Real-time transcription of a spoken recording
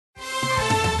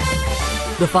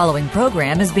The following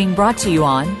program is being brought to you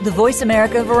on the Voice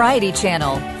America Variety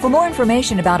Channel. For more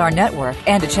information about our network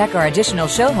and to check our additional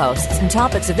show hosts and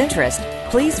topics of interest,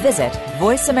 please visit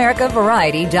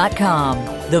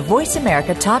voiceamericavariety.com. The Voice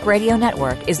America Talk Radio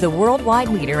Network is the worldwide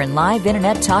leader in live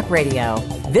Internet talk radio.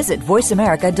 Visit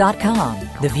voiceamerica.com.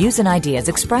 The views and ideas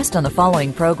expressed on the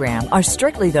following program are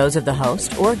strictly those of the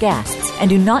host or guests and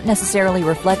do not necessarily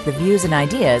reflect the views and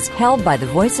ideas held by the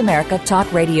Voice America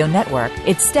Talk Radio Network,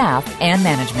 its staff, and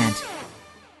management.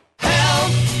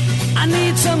 Help! I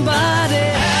need somebody.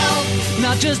 Help!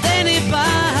 Not just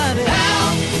anybody.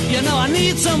 Help! You know I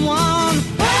need someone.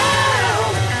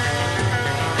 Help!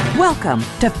 Welcome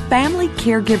to Family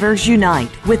Caregivers Unite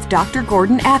with Dr.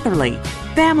 Gordon Atherley.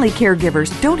 Family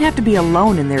caregivers don't have to be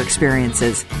alone in their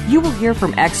experiences. You will hear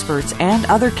from experts and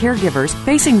other caregivers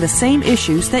facing the same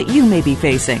issues that you may be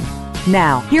facing.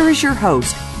 Now, here is your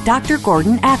host, Dr.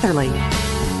 Gordon Atherley.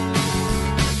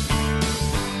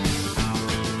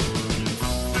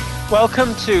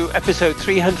 Welcome to episode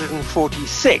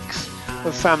 346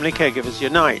 of Family Caregivers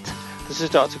Unite. This is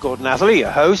Dr. Gordon Atherley,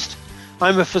 your host.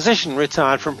 I'm a physician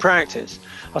retired from practice.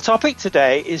 Our topic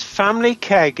today is Family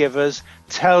Caregivers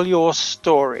Tell Your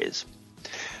Stories.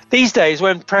 These days,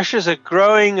 when pressures are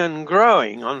growing and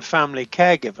growing on family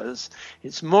caregivers,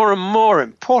 it's more and more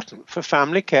important for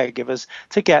family caregivers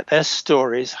to get their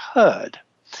stories heard.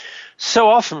 So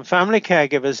often, family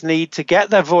caregivers need to get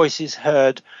their voices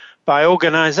heard by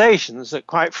organizations that,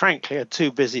 quite frankly, are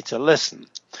too busy to listen.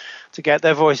 To get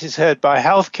their voices heard by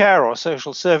healthcare or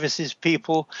social services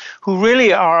people who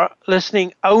really are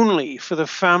listening only for the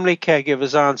family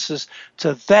caregivers' answers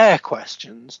to their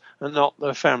questions and not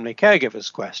the family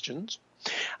caregivers' questions.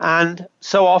 And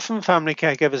so often family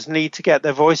caregivers need to get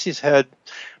their voices heard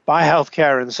by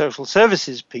healthcare and social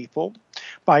services people,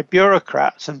 by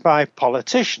bureaucrats and by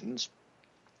politicians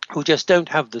who just don't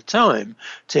have the time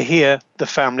to hear the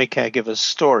family caregivers'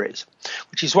 stories,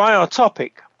 which is why our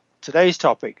topic, today's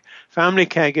topic, Family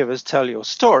Caregivers Tell Your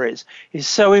Stories, is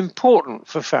so important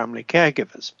for family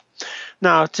caregivers.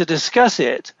 Now, to discuss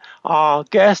it, our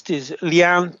guest is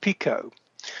Leanne Picot.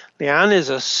 Leanne is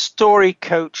a story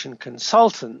coach and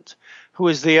consultant who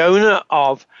is the owner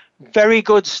of Very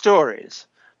Good Stories.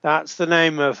 That's the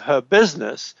name of her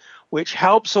business, which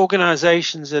helps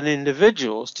organizations and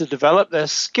individuals to develop their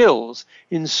skills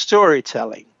in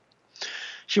storytelling.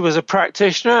 She was a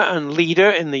practitioner and leader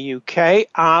in the UK,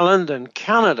 Ireland, and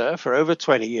Canada for over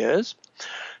 20 years.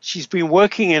 She's been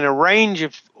working in a range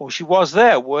of, or she was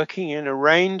there working in a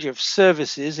range of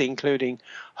services, including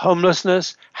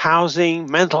homelessness, housing,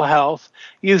 mental health,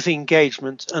 youth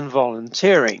engagement, and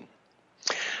volunteering.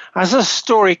 As a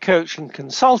story coach and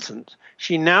consultant,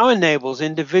 she now enables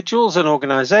individuals and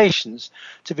organizations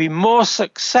to be more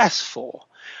successful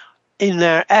in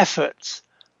their efforts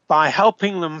by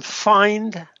helping them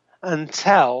find and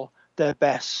tell their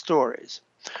best stories.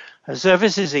 Her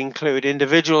services include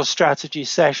individual strategy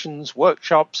sessions,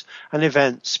 workshops, and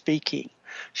event speaking.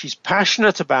 She's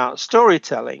passionate about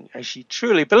storytelling as she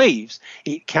truly believes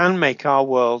it can make our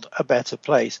world a better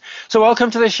place. So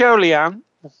welcome to the show, Leanne.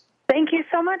 Thank you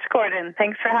so much, Gordon.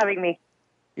 Thanks for having me.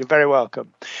 You're very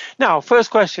welcome. Now,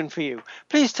 first question for you.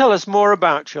 Please tell us more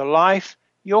about your life,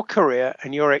 your career,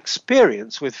 and your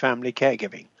experience with family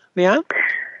caregiving. Leanne?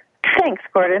 Thanks,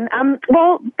 Gordon.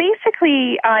 Well,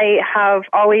 basically, I have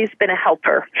always been a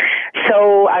helper.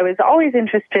 So I was always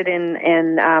interested in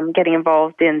getting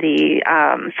involved in the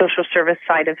social service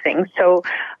side of things. So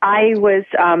I was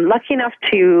lucky enough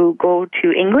to go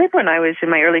to England when I was in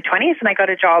my early 20s, and I got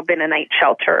a job in a night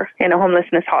shelter in a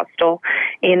homelessness hostel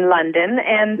in London.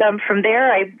 And from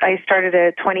there, I started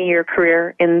a 20-year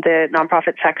career in the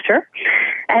nonprofit sector.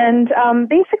 And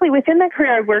basically, within that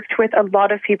career, I worked with a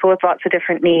lot of people with lots of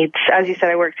different needs. As you said,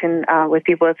 I worked with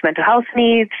people with mental health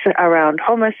needs, around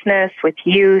homelessness, with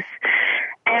youth.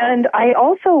 And I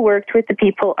also worked with the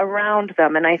people around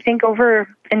them. And I think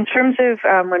in terms of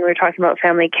when we're talking about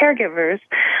family caregivers,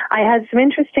 I had some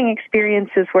interesting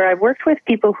experiences where I worked with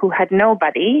people who had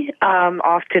nobody,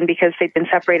 often because they'd been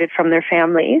separated from their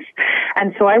families.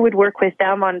 And so I would work with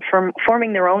them on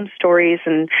forming their own stories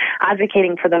and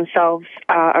advocating for themselves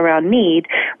around need.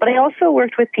 But I also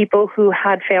worked with people who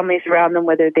had families around them,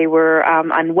 whether they were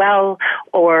unwell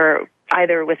or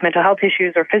either with mental health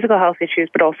issues or physical health issues,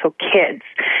 but also kids.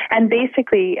 And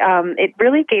basically, it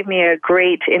really gave me a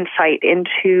great insight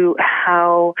into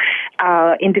how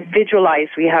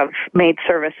individualized we have made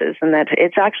services, and that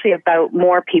it's actually about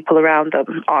more people around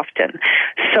them often.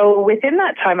 So within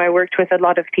that time, I worked with a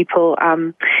lot of people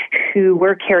who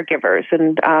were caregivers,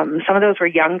 and some of those were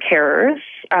young carers.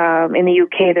 In the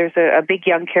UK, there's a big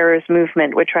young carers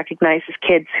movement which recognizes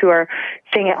kids who are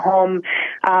staying at home,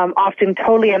 often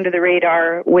totally under the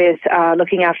radar, with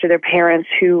looking after their parents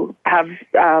who have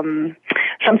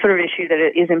some sort of issue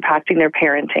that is impacting their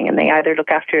parenting, and they either look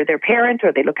after their parent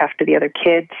or they look after the other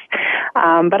kids.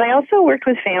 But I also worked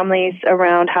with families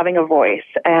around having a voice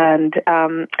and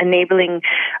enabling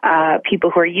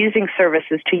people who are using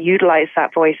services to utilize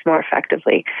that voice more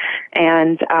effectively.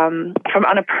 And from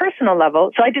on a personal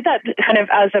level, so I did that kind of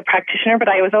as a practitioner, but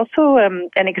I was also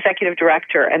an executive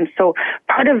director. And so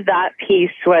part of that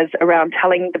piece was around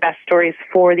telling the best stories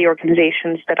for the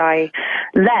organizations that I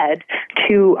led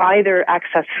to either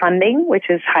access funding, which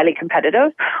is highly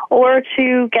competitive, or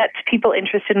to get people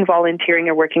interested in volunteering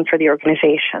or working for the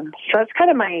organization. So that's kind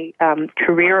of my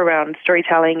career around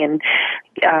storytelling and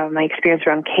my experience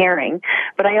around caring.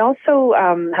 But I also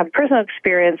have personal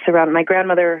experience around my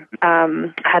grandmother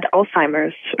had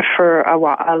Alzheimer's for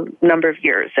a number of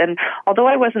years. And although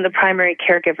I wasn't the primary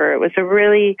caregiver, it was a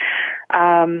really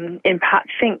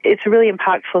it's a really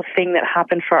impactful thing that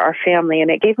happened for our family, and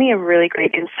it gave me a really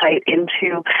great insight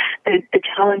into the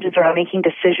challenges around making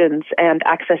decisions and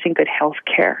accessing good health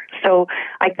care. So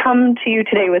I come to you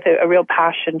today with a real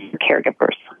passion for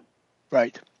caregivers.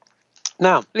 Right.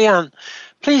 Now, Leanne,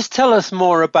 please tell us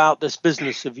more about this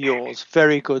business of yours,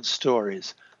 Very Good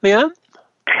Stories. Leanne?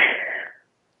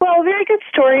 Well, Very Good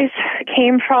Stories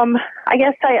came from, I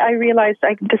guess I realized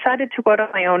I decided to go out on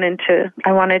my own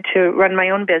I wanted to run my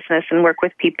own business and work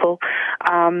with people.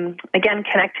 Again,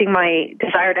 connecting my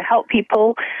desire to help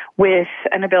people with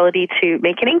an ability to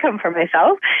make an income for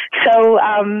myself. So,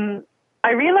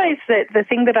 I realized that the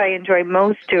thing that I enjoy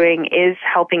most doing is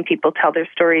helping people tell their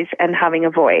stories and having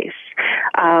a voice,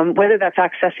 whether that's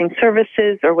accessing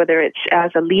services or whether it's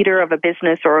as a leader of a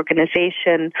business or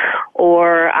organization,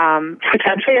 or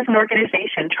potentially as an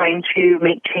organization trying to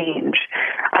make change.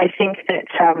 I think that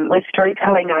with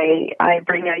storytelling, I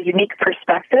bring a unique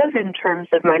perspective in terms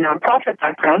of my nonprofit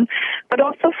background, but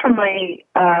also from my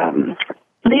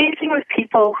liaising with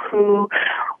people who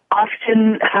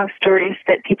often have stories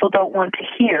that people don't want to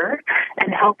hear,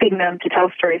 and helping them to tell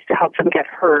stories to help them get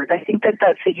heard. I think that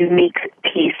that's a unique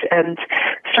piece, and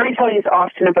storytelling is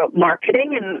often about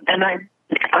marketing, and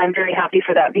I'm very happy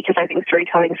for that, because I think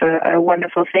storytelling is a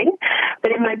wonderful thing.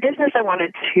 But in my business, I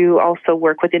wanted to also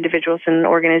work with individuals and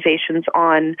organizations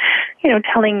on,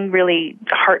 telling really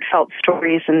heartfelt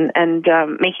stories and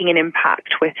making an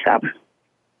impact with them.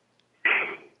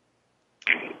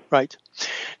 Right.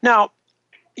 Now,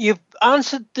 you've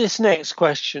answered this next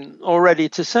question already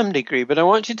to some degree, but I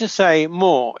want you to say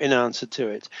more in answer to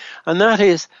it. And that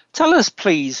is, tell us,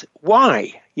 please,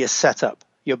 why you set up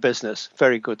your business,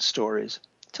 Very Good Stories.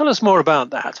 Tell us more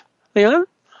about that. Leanne?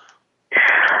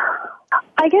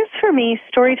 I guess for me,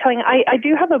 storytelling, I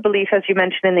do have a belief, as you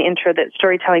mentioned in the intro, that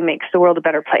storytelling makes the world a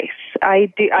better place.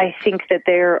 I think that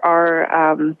there are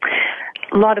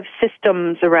a lot of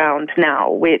systems around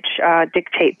now which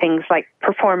dictate things like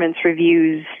performance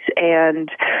reviews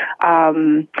and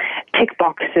tick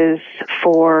boxes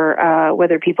for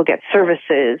whether people get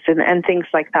services and things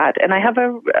like that. And I have,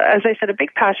 as I said, a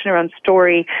big passion around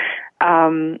story,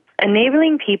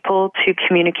 enabling people to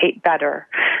communicate better.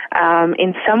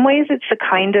 In some ways, it's the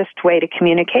kindest way to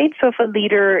communicate. So if a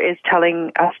leader is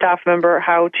telling a staff member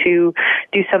how to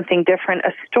do something different,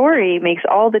 a story makes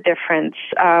all the difference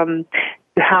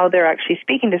how they're actually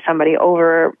speaking to somebody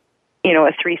over a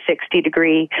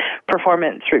 360-degree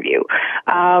performance review.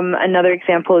 Another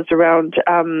example is around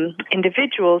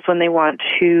individuals when they want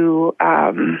to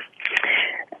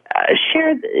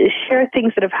share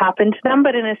things that have happened to them,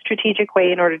 but in a strategic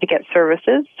way in order to get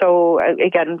services. So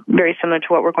again, very similar to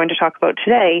what we're going to talk about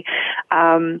today.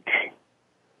 Often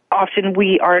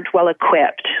we aren't well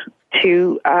equipped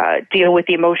to deal with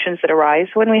the emotions that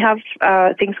arise when we have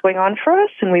things going on for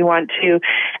us, and I want to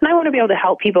be able to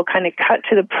help people kind of cut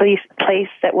to the place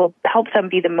that will help them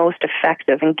be the most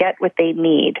effective and get what they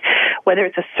need, whether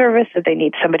it's a service that they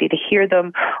need somebody to hear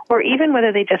them, or even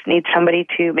whether they just need somebody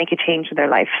to make a change in their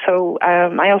life. So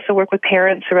I also work with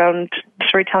parents around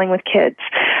storytelling with kids.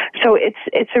 So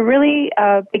it's a really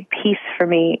big piece for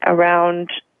me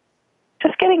around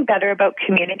just getting better about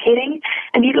communicating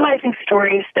and utilizing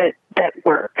stories that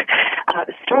work.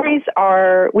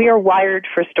 we are wired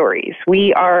for stories.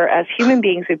 We are, as human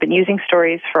beings, we've been using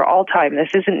stories for all time.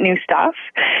 This isn't new stuff.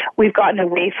 We've gotten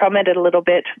away from it a little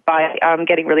bit by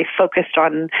getting really focused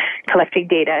on collecting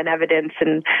data and evidence.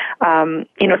 And,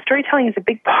 storytelling is a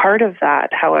big part of that,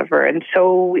 however. And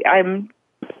so I'm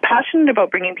passionate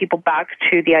about bringing people back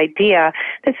to the idea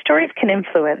that stories can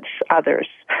influence others.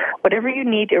 Whatever you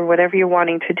need or whatever you're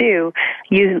wanting to do,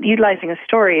 utilizing a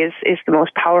story is the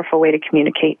most powerful way to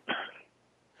communicate.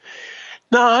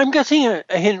 Now, I'm getting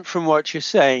a hint from what you're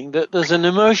saying that there's an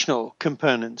emotional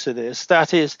component to this.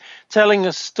 That is, telling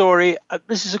a story.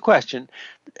 This is a question.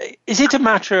 Is it a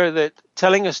matter that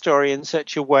telling a story in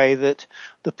such a way that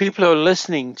the people who are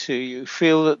listening to you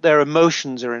feel that their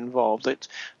emotions are involved, that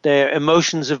their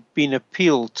emotions have been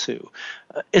appealed to?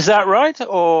 Is that right,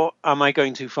 or am I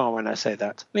going too far when I say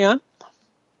that? Leanne?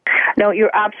 No,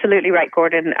 you're absolutely right,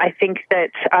 Gordon. I think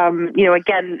that,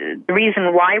 again, the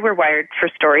reason why we're wired for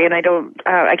story, and I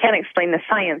can't explain the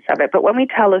science of it, but when we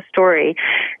tell a story,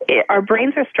 our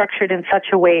brains are structured in such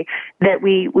a way that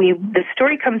the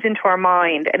story comes into our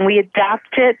mind and we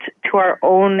adapt it to our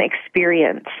own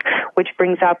experience, which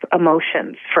brings up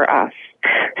emotions for us.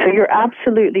 So you're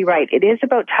absolutely right. It is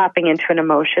about tapping into an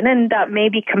emotion, and that may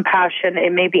be compassion,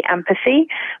 it may be empathy,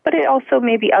 but it also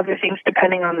may be other things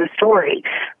depending on the story.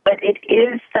 But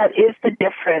that is the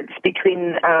difference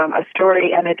between a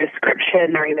story and a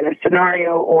description, or even a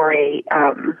scenario, or a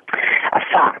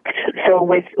fact. So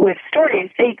with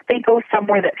stories, they go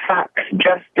somewhere that facts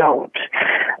just don't.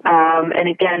 And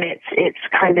again, it's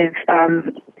kind of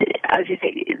as you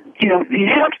say, you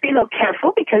have to be a little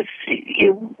careful because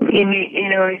you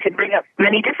can bring up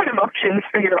many different emotions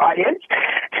for your audience.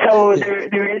 So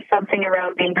there is something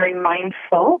around being very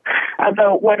mindful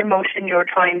about what emotion you're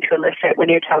trying to elicit when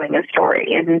you're telling a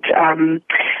story. And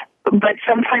but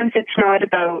sometimes it's not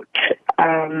about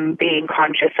being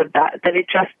conscious of that it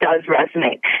just does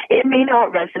resonate. It may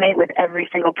not resonate with every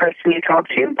single person you talk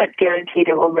to, but guaranteed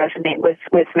it will resonate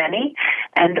with many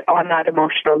and on that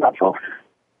emotional level.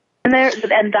 And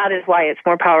that is why it's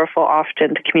more powerful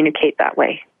often to communicate that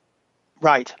way.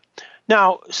 Right.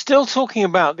 Now, still talking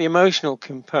about the emotional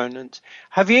component,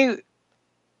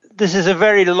 this is a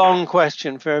very long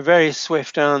question for a very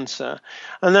swift answer,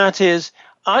 and that is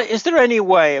there any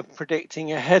way of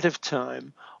predicting ahead of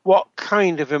time what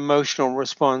kind of emotional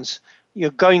response you're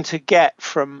going to get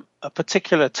from a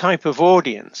particular type of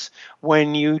audience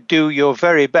when you do your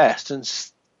very best and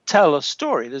tell a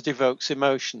story that evokes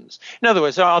emotions? In other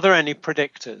words, are there any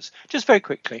predictors? Just very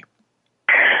quickly.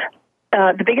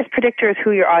 The biggest predictor is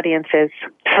who your audience is.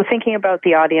 So thinking about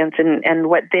the audience and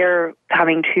what they're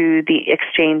coming to the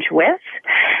exchange with.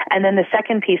 And then the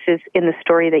second piece is in the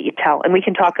story that you tell. And we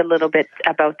can talk a little bit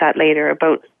about that later.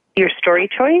 About your story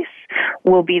choice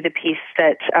will be the piece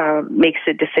that makes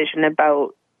a decision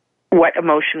about what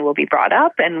emotion will be brought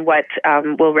up and what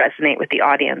will resonate with the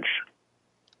audience.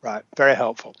 Right, very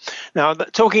helpful. Now,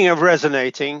 talking of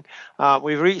resonating,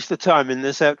 we've reached the time in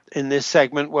this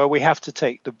segment where we have to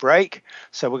take the break,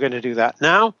 so we're going to do that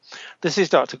now. This is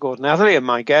Dr. Gordon Atherley, and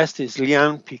my guest is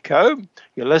Leanne Picot.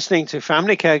 You're listening to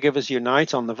Family Caregivers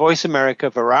Unite on the Voice America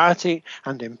Variety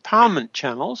and Empowerment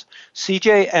channels,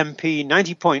 CJMP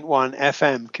 90.1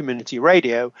 FM Community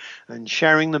Radio, and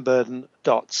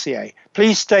sharingtheburden.ca.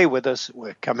 Please stay with us.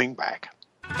 We're coming back.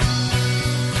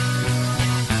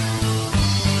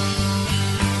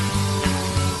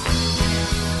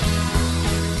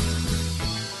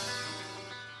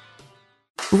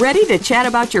 Ready to chat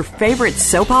about your favorite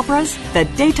soap operas? The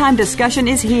daytime discussion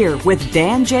is here with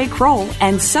Dan J. Kroll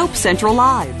and Soap Central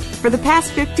Live. For the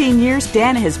past 15 years,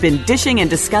 Dan has been dishing and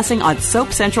discussing on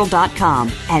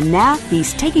SoapCentral.com. And now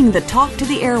he's taking the talk to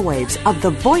the airwaves of the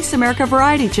Voice America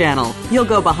Variety Channel. You'll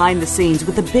go behind the scenes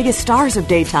with the biggest stars of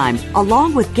daytime,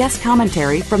 along with guest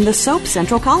commentary from the Soap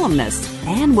Central columnists.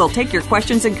 And we'll take your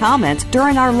questions and comments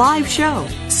during our live show,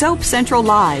 Soap Central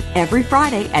Live, every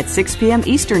Friday at 6 p.m.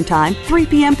 Eastern Time, 3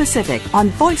 p.m. Pacific on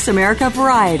Voice America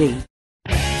Variety.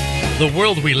 The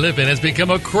world we live in has become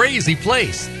a crazy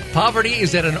place. Poverty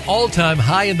is at an all-time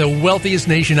high in the wealthiest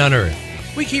nation on earth.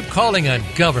 We keep calling on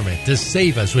government to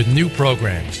save us with new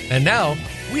programs. And now,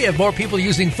 we have more people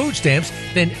using food stamps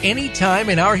than any time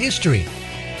in our history.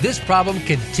 This problem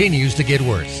continues to get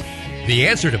worse. The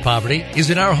answer to poverty is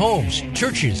in our homes,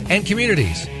 churches, and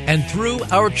communities, and through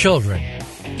our children.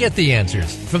 Get the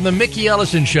answers from The Mickey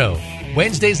Ellison Show,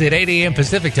 Wednesdays at 8 a.m.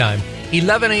 Pacific Time,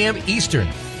 11 a.m. Eastern,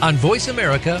 on Voice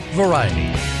America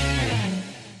Variety.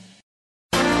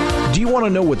 Do you want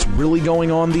to know what's really going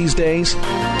on these days?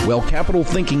 Well, Capital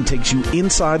Thinking takes you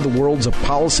inside the worlds of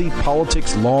policy,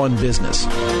 politics, law, and business.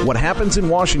 What happens in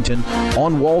Washington,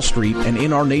 on Wall Street, and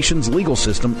in our nation's legal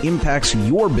system impacts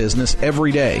your business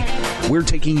every day. We're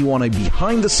taking you on a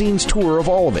behind-the-scenes tour of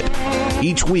all of it.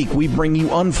 Each week, we bring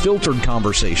you unfiltered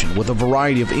conversation with a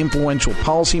variety of influential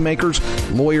policymakers,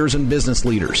 lawyers, and business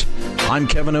leaders. I'm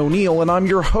Kevin O'Neill, and I'm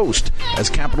your host as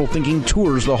Capital Thinking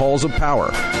tours the halls of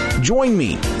power. Join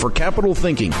me for Capital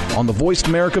Thinking on the Voice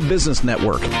America Business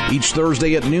Network each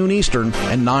Thursday at noon Eastern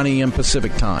and 9 a.m.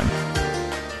 Pacific Time.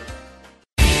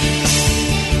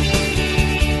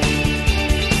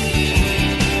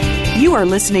 You are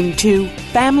listening to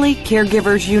Family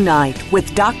Caregivers Unite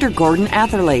with Dr. Gordon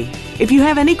Atherley. If you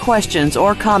have any questions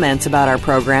or comments about our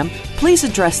program, please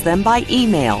address them by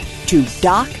email to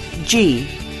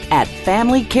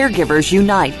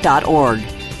docg@familycaregiversunite.org.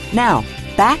 Now,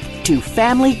 back to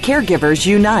Family Caregivers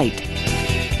Unite.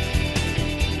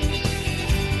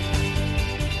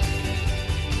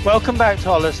 Welcome back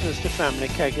to our listeners to Family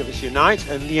Caregivers Unite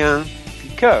and Leanne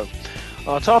Picot.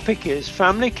 Our topic is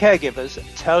Family Caregivers,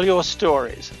 Tell Your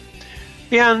Stories.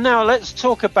 Leanne, now let's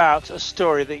talk about a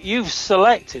story that you've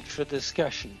selected for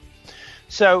discussion.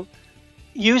 So,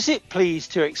 use it please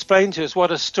to explain to us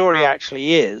what a story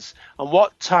actually is and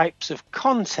what types of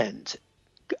content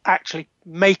actually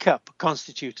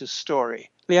constitute a story.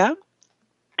 Leanne?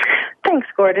 Thanks,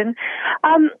 Gordon.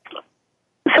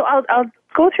 So I'll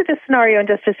go through the scenario in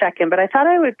just a second, but I thought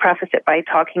I would preface it by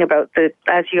talking about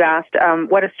as you asked,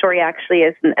 what a story actually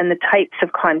is and the types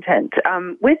of content.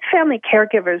 With family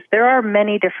caregivers, there are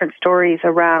many different stories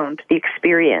around the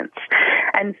experience.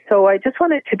 And so I just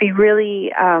wanted to be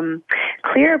really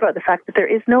clear about the fact that there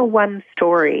is no one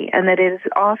story, and that it is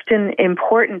often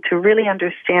important to really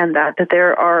understand that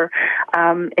there are,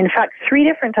 in fact, 3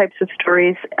 different types of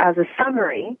stories as a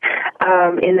summary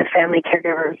in the family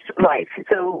caregiver's life.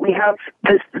 So we have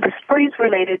the stories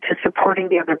related to supporting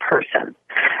the other person.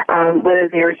 Whether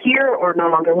they're here or no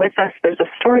longer with us, there's a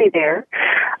story there,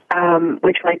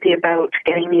 which might be about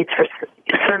getting needs for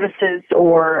services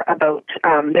or about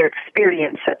their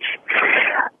experiences.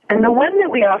 And the one that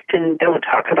we often don't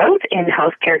talk about in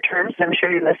healthcare terms, and I'm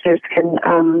sure your listeners can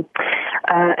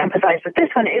empathize with this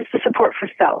one, is the support for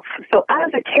self. So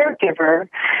as a caregiver,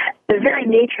 the very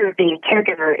nature of being a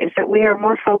caregiver is that we are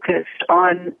more focused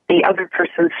on the other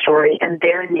person's story and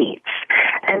their needs.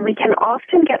 And we can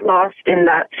often get lost in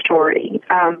that story,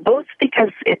 both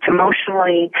because it's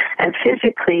emotionally and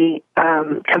physically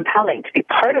compelling to be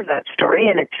part of that story,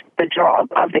 and it's the job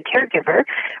of the caregiver,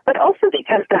 but also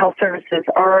because the health services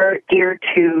are geared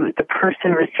to the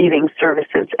person receiving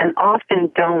services and often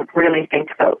don't really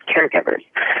think about caregivers.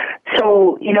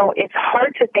 So, it's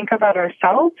hard to think about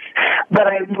ourselves, but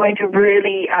I'm going to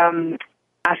really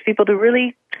ask people to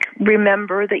really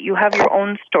remember that you have your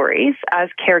own stories as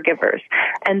caregivers,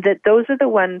 and that those are the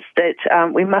ones that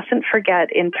we mustn't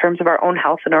forget in terms of our own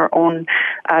health and our own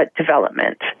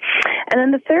development. And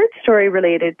then the third story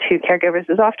related to caregivers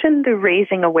is often the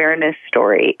raising awareness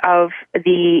story of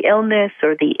the illness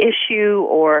or the issue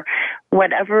or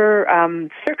whatever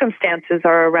circumstances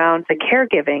are around the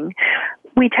caregiving.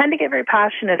 We tend to get very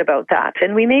passionate about that,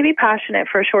 and we may be passionate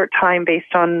for a short time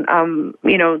based on,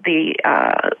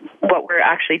 what we're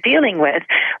actually dealing with,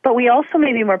 but we also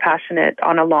may be more passionate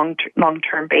on a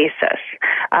long-term basis.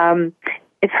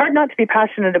 It's hard not to be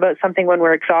passionate about something when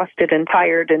we're exhausted and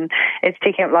tired and it's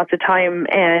taking up lots of time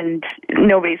and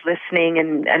nobody's listening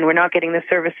and we're not getting the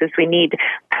services we need.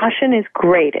 Passion is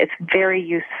great. It's very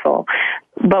useful.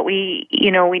 But we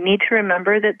need to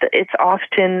remember that it's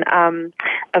often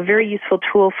a very useful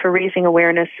tool for raising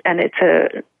awareness, and it's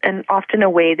often a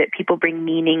way that people bring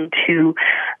meaning to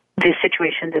the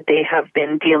situation that they have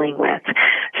been dealing with.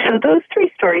 So those 3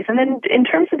 stories. And then in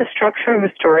terms of the structure of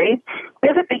a story, we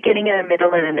have a beginning and a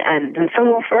middle and an end. And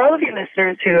so for all of your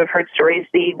listeners who have heard stories,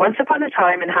 the once upon a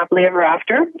time and happily ever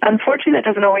after, unfortunately that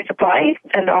doesn't always apply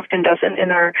and often doesn't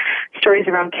in our stories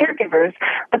around caregivers.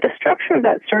 But the structure of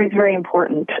that story is very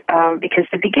important because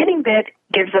the beginning bit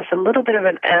gives us a little bit of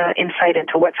an insight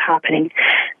into what's happening.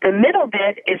 The middle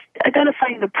bit is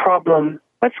identifying the problem.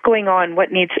 What's going on?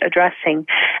 What needs addressing?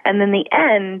 And then the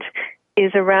end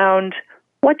is around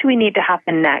what do we need to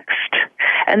happen next?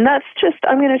 And that's just,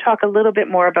 I'm going to talk a little bit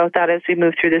more about that as we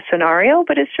move through the scenario,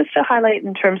 but it's just a highlight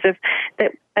in terms of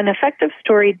that an effective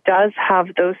story does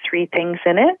have those 3 things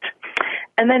in it.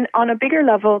 And then on a bigger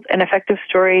level, an effective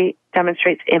story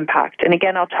demonstrates impact. And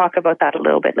again, I'll talk about that a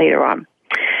little bit later on.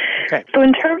 Okay. So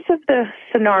in terms of the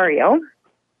scenario,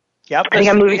 Yep. I think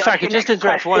I'm moving if I could just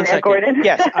interrupt for 1 second. Gordon.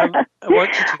 Yes, I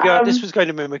want you to go. This was going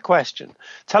to be my question.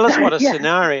 Tell us what a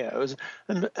scenario is,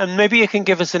 and maybe you can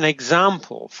give us an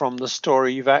example from the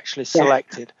story you've actually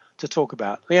selected to talk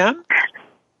about. Leanne?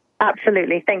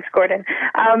 Absolutely. Thanks, Gordon.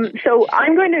 So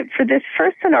I'm going to, for this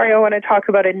first scenario, I want to talk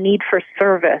about a need for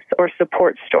service or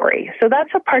support story. So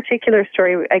that's a particular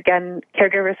story. Again,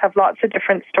 caregivers have lots of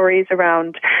different stories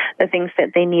around the things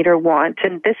that they need or want,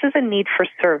 and this is a need for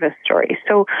service story.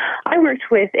 So I worked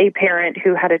with a parent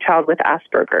who had a child with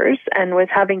Asperger's and was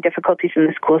having difficulties in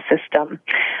the school system.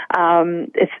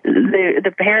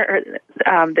 The parent,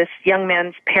 this young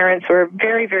man's parents were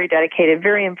very, very dedicated,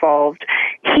 very involved.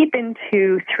 He'd been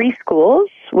to 3 schools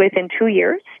within 2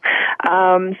 years.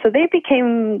 So they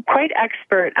became quite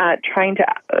expert at trying to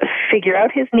figure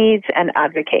out his needs and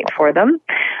advocate for them,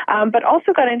 but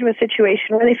also got into a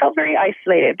situation where they felt very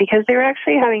isolated because they were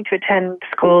actually having to attend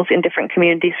schools in different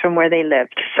communities from where they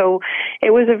lived. So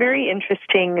it was a very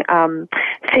interesting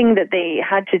thing that they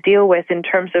had to deal with in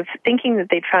terms of thinking that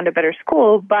they'd found a better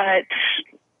school, but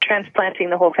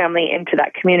transplanting the whole family into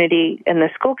that community, in the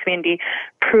school community,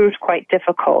 proved quite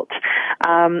difficult.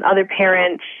 Other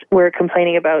parents were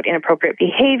complaining about inappropriate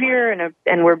behavior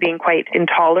and were being quite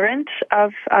intolerant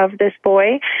of this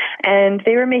boy, and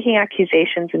they were making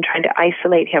accusations and trying to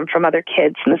isolate him from other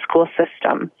kids in the school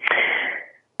system.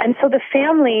 And so the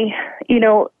family,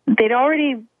 they'd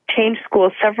already changed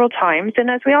schools several times, and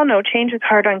as we all know, change is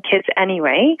hard on kids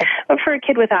anyway, but for a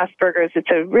kid with Asperger's, it's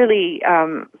a really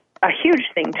a huge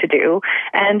thing to do.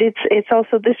 And it's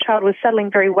also, this child was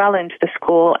settling very well into the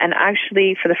school and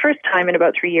actually, for the first time in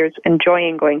about 3 years,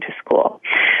 enjoying going to school.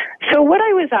 So what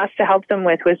I was asked to help them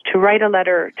with was to write a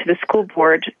letter to the school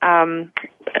board.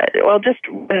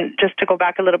 Just to go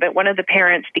back a little bit, one of the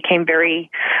parents became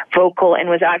very vocal and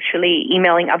was actually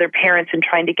emailing other parents and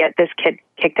trying to get this kid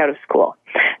kicked out of school.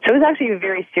 So it was actually a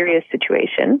very serious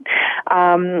situation.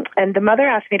 And the mother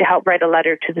asked me to help write a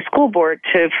letter to the school board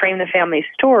to frame the family's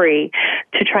story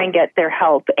to try and get their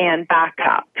help and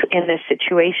backup in this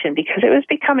situation because it was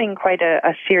becoming quite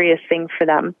a serious thing for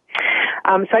them.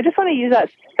 So I just want to use that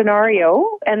scenario,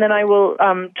 and then I will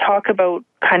talk about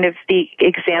kind of the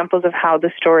examples of how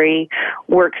the story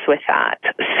works with that.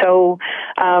 So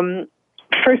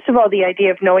first of all, the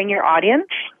idea of knowing your audience.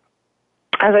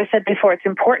 As I said before, it's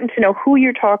important to know who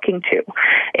you're talking to.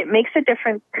 It makes a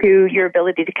difference to your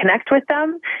ability to connect with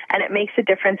them, and it makes a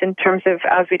difference in terms of,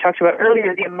 as we talked about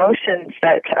earlier, the emotions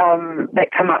that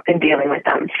come up in dealing with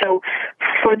them. So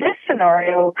for this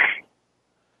scenario,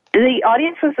 the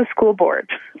audience was the school board.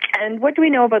 And what do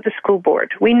we know about the school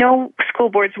board? We know school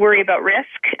boards worry about risk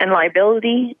and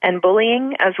liability and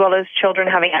bullying, as well as children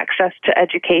having access to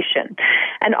education.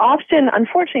 And often,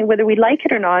 unfortunately, whether we like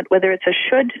it or not, whether it's a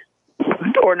should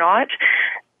or not,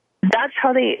 that's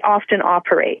how they often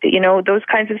operate. Those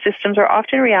kinds of systems are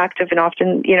often reactive, and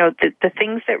often, the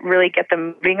things that really get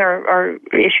them moving are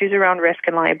issues around risk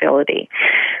and liability.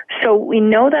 So we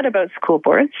know that about school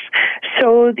boards.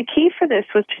 So the key for this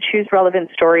was to choose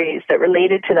relevant stories that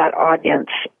related to that audience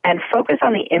and focus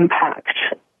on the impact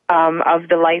of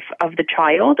the life of the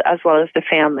child as well as the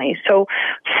family. So,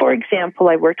 for example,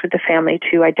 I worked with the family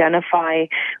to identify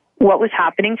what was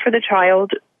happening for the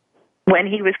child when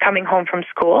he was coming home from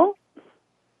school.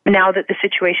 Now that the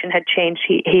situation had changed,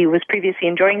 he was previously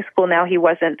enjoying school, now he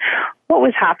wasn't. What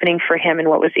was happening for him and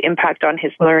what was the impact on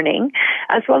his learning,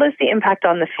 as well as the impact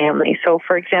on the family. So,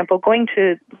 for example, going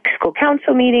to school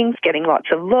council meetings, getting lots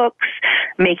of looks,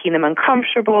 making them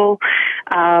uncomfortable,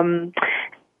 and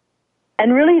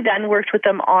really then worked with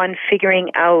them on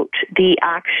figuring out the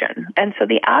action. And so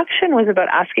the action was about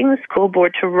asking the school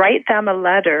board to write them a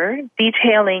letter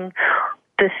detailing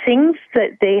the things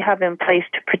that they have in place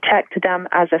to protect them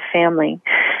as a family.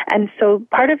 And so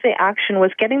part of the action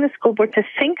was getting the school board to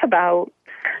think about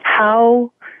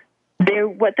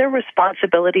what their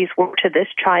responsibilities were to this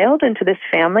child and to this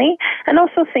family, and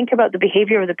also think about the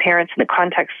behavior of the parents in the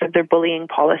context of their bullying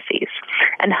policies.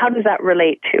 And how does that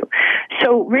relate to?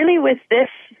 So really with this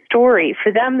story,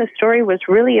 for them, the story was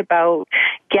really about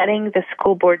getting the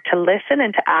school board to listen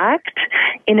and to act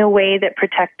in a way that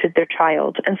protected their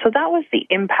child. And so that was the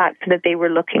impact that they were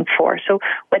looking for. So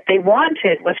what they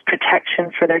wanted was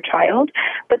protection for their child,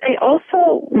 but they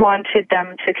also wanted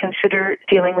them to consider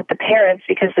dealing with the parents,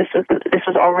 because this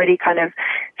was already kind of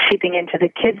seeping into the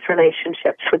kids'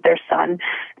 relationships with their son,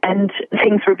 and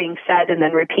things were being said and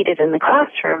then repeated in the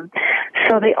classroom.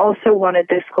 So they also wanted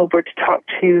the school board to talk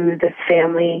to the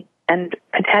family and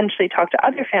potentially talk to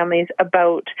other families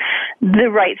about the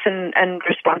rights and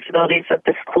responsibilities of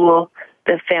the school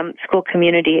the school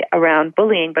community around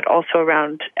bullying, but also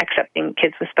around accepting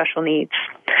kids with special needs.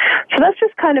 So that's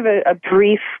just kind of a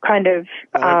brief kind of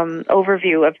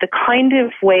overview of the kind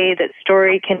of way that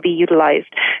story can be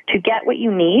utilized to get what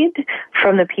you need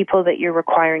from the people that you're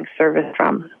requiring service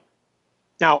from.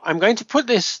 Now, I'm going to put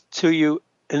this to you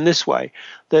in this way,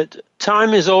 that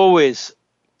time is always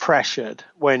pressured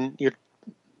when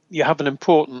you have an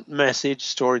important message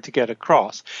story to get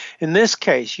across. In this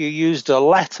case, you used a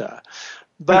letter,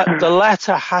 but the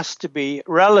letter has to be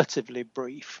relatively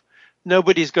brief.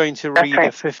 Nobody's going to read a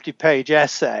 50-page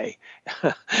essay,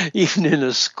 even in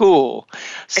a school.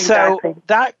 Exactly. So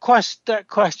that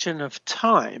question of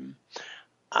time,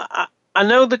 I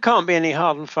know there can't be any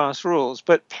hard and fast rules,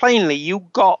 but plainly you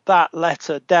got that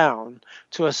letter down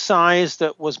to a size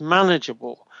that was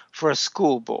manageable for a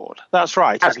school board. That's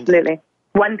right, isn't it? Absolutely.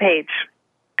 1 page.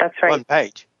 That's right. 1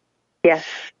 page. Yes.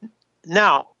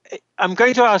 Now, I'm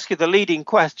going to ask you the leading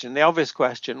question, the obvious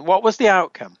question. What was the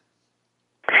outcome?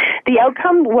 The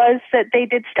outcome was that they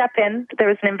did step in. There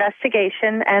was an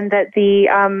investigation, and that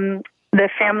the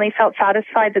family felt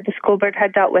satisfied that the school board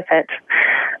had dealt with it.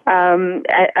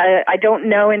 I don't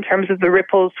know in terms of the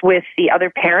ripples with the other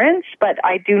parents, but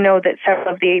I do know that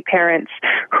several of the parents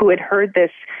who had heard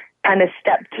this kind of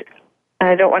stepped,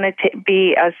 I don't want to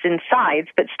be as in sides,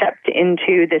 but stepped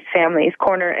into this family's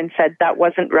corner and said, that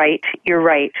wasn't right, you're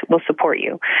right, we'll support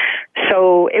you.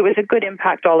 So it was a good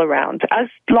impact all around. As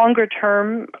longer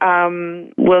term,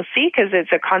 we'll see, because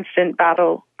it's a constant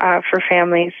battle for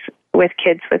families with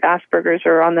kids with Asperger's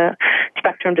or on the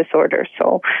spectrum disorder.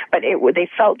 So, but they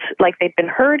felt like they'd been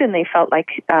heard, and they felt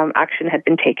like action had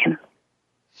been taken.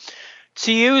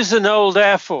 To use an old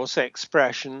Air Force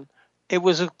expression, it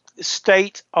was a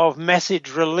state of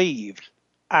message relieved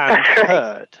and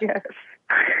heard. Yes.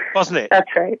 Wasn't it?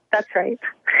 That's right.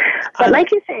 But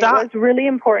like you say, it was really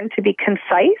important to be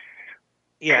concise.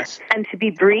 Yes. And to be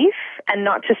brief, and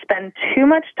not to spend too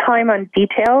much time on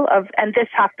detail of, and this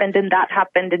happened, and that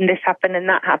happened, and this happened, and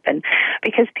that happened,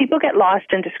 because people get lost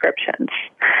in descriptions.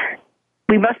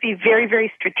 We must be very,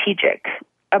 very strategic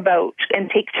about and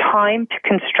take time to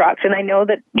construct. And I know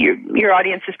that your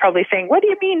audience is probably saying, what do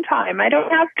you mean time? I don't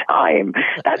have time.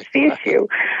 That's the issue.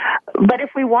 But if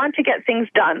we want to get things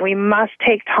done, we must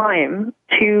take time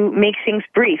to make things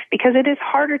brief, because it is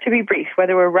harder to be brief,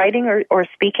 whether we're writing or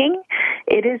speaking.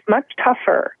 It is much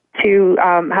tougher to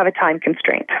have a time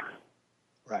constraint.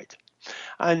 Right.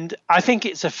 And I think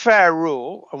it's a fair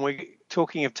rule, and we're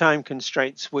talking of time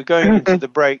constraints, we're going into the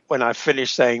break when I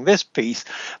finish saying this piece,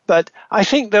 but I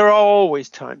think there are always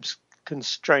time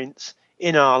constraints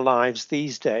in our lives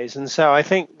these days. And so I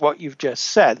think what you've just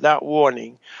said, that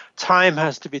warning, time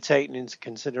has to be taken into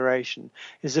consideration,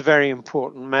 is a very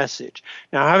important message.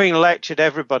 Now, having lectured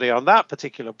everybody on that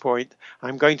particular point,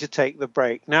 I'm going to take the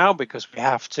break now because we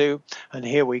have to, and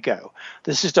here we go.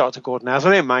 This is Dr. Gordon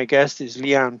Atherley, and my guest is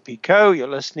Leanne Picot. You're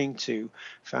listening to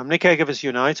Family Caregivers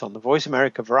Unite on the Voice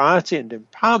America Variety and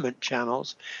Empowerment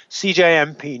channels,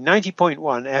 CJMP 90.1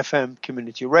 FM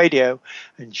Community Radio,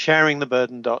 and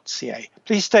sharingtheburden.ca.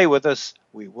 Please stay with us.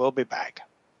 We will be back.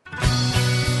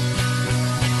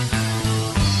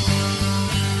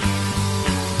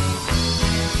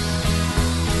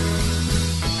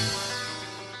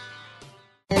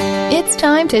 It's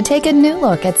time to take a new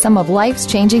look at some of life's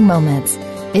changing moments.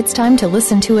 It's time to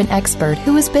listen to an expert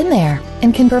who has been there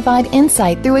and can provide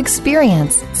insight through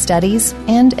experience, studies,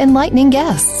 and enlightening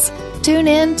guests. Tune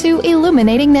in to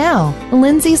Illuminating Now,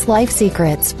 Lindsay's Life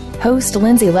Secrets. Host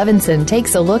Lindsay Levinson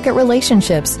takes a look at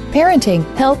relationships, parenting,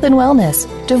 health and wellness,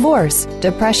 divorce,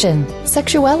 depression,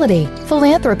 sexuality,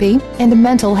 philanthropy, and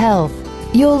mental health.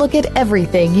 You'll look at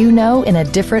everything you know in a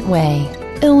different way.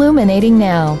 Illuminating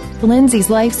Now,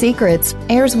 Lindsay's Life Secrets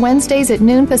airs Wednesdays at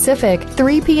noon Pacific,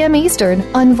 3 p.m. Eastern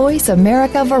on Voice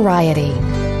America Variety.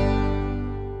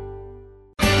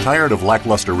 Tired of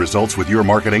lackluster results with your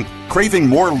marketing? Craving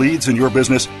more leads in your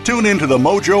business? Tune in to the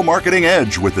Mojo Marketing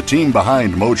Edge with the team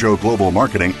behind Mojo Global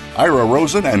Marketing, Ira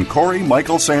Rosen and Corey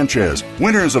Michael Sanchez.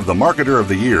 Winners of the Marketer of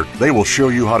the Year, they will show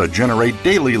you how to generate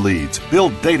daily leads,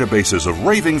 build databases of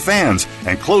raving fans,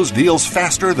 and close deals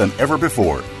faster than ever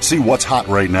before. See what's hot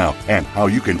right now and how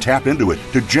you can tap into it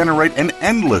to generate an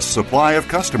endless supply of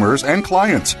customers and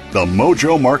clients. The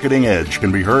Mojo Marketing Edge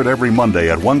can be heard every Monday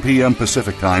at 1 p.m.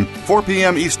 Pacific Time, 4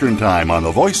 p.m. Eastern Time on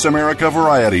the Voice America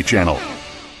Variety Channel.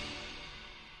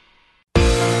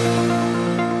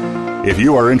 If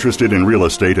you are interested in real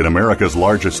estate in America's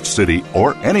largest city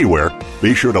or anywhere,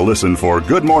 be sure to listen for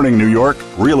Good Morning New York,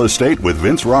 Real Estate with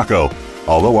Vince Rocco.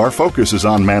 Although our focus is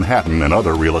on Manhattan and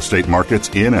other real estate markets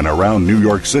in and around New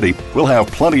York City, we'll have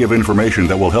plenty of information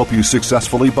that will help you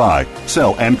successfully buy,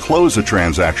 sell, and close a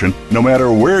transaction no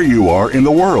matter where you are in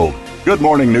the world. Good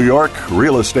Morning New York,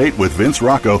 Real Estate with Vince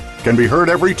Rocco can be heard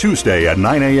every Tuesday at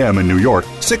 9 a.m. in New York,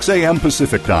 6 a.m.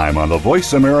 Pacific Time on the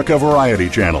Voice America Variety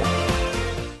Channel.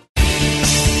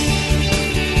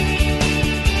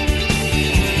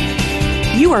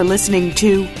 You are listening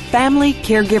to Family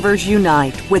Caregivers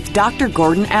Unite with Dr.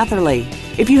 Gordon Atherley.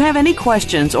 If you have any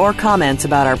questions or comments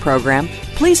about our program,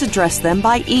 please address them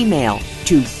by email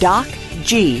to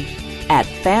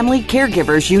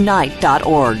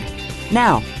docg@familycaregiversunite.org.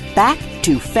 Now, back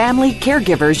to Family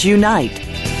Caregivers Unite.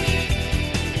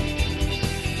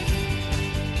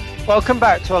 Welcome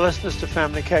back to our listeners to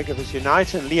Family Caregivers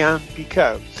Unite and Leanne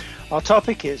Picot. Our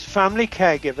topic is Family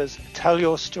Caregivers Tell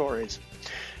Your Stories.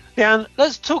 Leanne,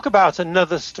 let's talk about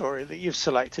another story that you've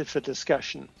selected for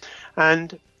discussion.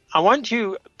 And I want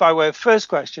you, by way of first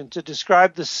question, to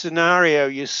describe the scenario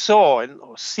you saw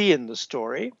or see in the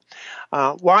story,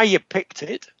 why you picked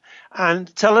it,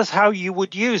 and tell us how you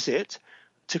would use it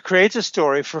to create a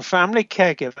story for a family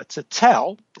caregiver to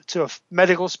tell to a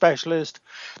medical specialist,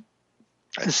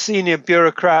 a senior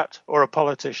bureaucrat, or a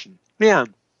politician.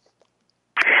 Leanne.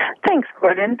 Thanks,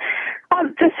 Gordon.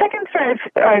 The second story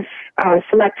I've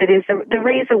selected is the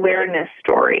Raise Awareness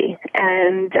story.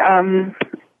 And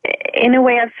in a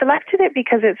way, I've selected it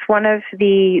because it's one of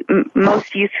the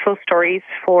most useful stories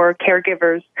for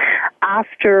caregivers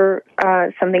after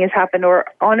something has happened or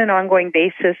on an ongoing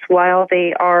basis while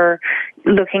they are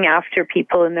looking after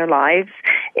people in their lives.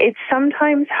 It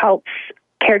sometimes helps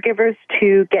caregivers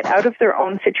to get out of their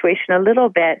own situation a little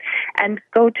bit and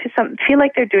go to feel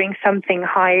like they're doing something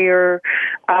higher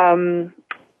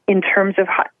in terms of,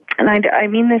 and I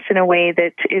mean this in a way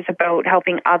that is about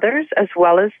helping others as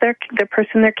well as the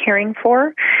person they're caring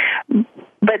for.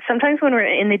 But sometimes when we're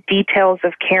in the details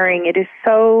of caring, it is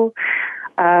so,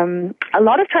 a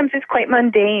lot of times it's quite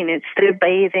mundane. It's the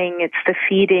bathing, it's the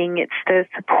feeding, it's the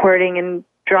supporting and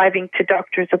driving to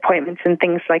doctor's appointments and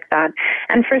things like that.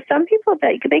 And for some people,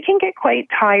 they can get quite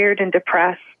tired and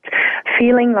depressed,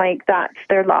 feeling like that's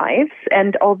their lives.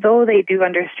 And although they do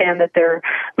understand that they're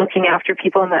looking after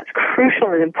people and that's crucial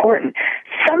and important,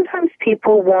 sometimes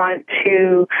people want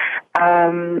to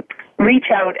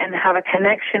reach out and have a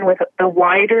connection with the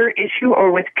wider issue or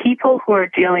with people who are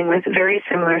dealing with very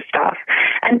similar stuff.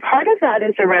 And part of that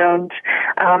is around,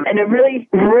 and a really,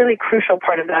 really crucial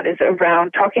part of that is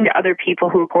around talking to other people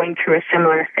who are going through a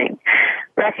similar thing,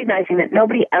 recognizing that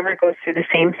nobody ever goes through the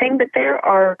same thing, but there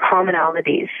are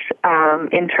commonalities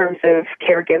in terms of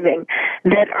caregiving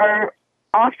that are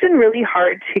often really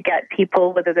hard to get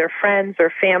people, whether they're friends or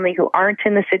family who aren't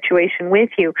in the situation with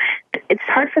you, it's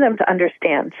hard for them to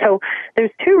understand. So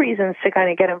there's two reasons to kind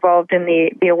of get involved in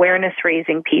the awareness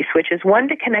raising piece, which is one,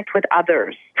 to connect with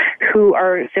others who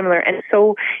are similar. And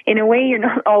so in a way, you're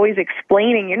not always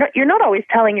explaining, you're not always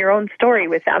telling your own story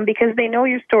with them because they know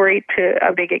your story to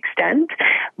a big extent,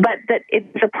 but that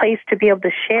it's a place to be able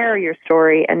to share your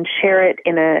story and share it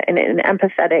in an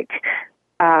empathetic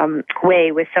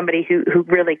way with somebody who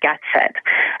really gets it.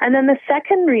 And then the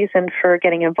second reason for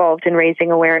getting involved in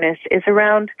raising awareness is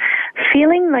around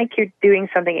feeling like you're doing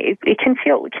something. It can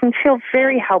feel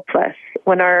very helpless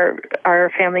when our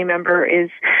family member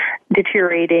is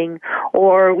deteriorating,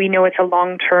 or we know it's a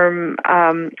long-term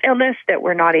illness that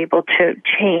we're not able to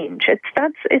change.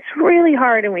 It's really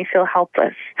hard, and we feel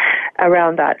helpless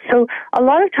around that. So a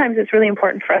lot of times it's really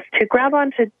important for us to grab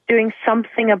onto doing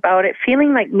something about it,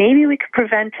 feeling like maybe we could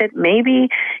prevent it, maybe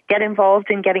get involved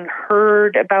in getting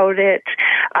heard about it.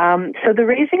 So the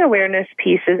raising awareness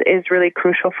piece is really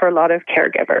crucial for a lot of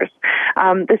caregivers.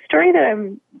 The story that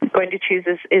I'm going to choose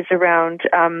is around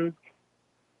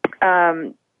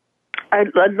a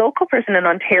local person in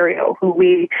Ontario who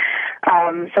we,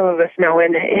 some of us know,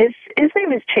 and his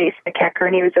name is Chase McKecker,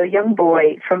 and he was a young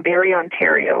boy from Barrie,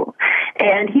 Ontario,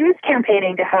 and he was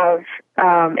campaigning to have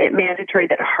it mandatory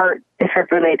that heart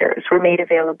defibrillators were made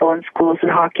available in schools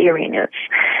and hockey arenas.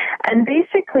 And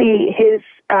basically this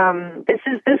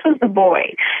was the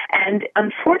boy. And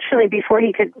unfortunately, before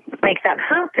he could make that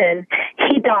happen,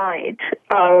 he died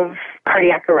of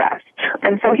cardiac arrest.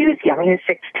 And so he was young, he was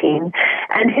 16,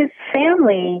 and his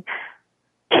family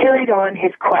carried on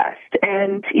his quest.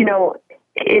 And,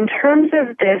 in terms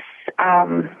of this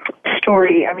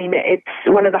story, I mean, it's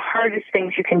one of the hardest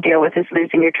things you can deal with is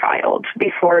losing your child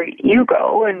before you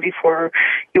go and before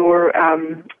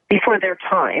their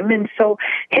time. And so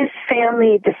his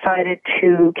family decided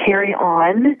to carry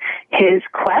on his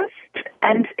quest,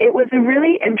 and it was a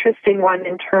really interesting one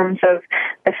in terms of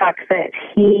the fact that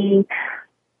he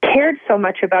cared so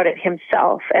much about it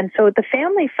himself. And so the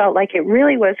family felt like it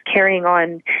really was carrying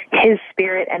on his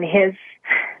spirit and his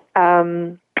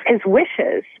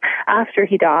wishes after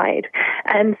he died.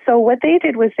 And so what they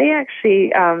did was they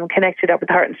actually connected up with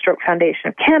the Heart and Stroke Foundation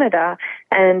of Canada,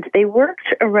 and they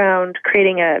worked around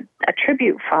creating a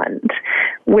tribute fund,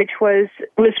 which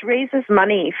raises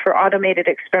money for automated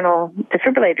external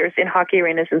defibrillators in hockey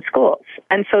arenas and schools.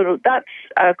 And so that's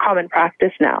a common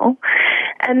practice now.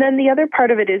 And then the other part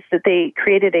of it is that they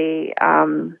created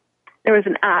there was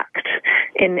an act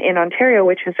in Ontario,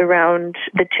 which is around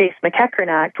the Chase McEachern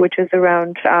Act, which is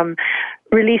around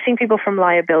releasing people from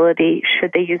liability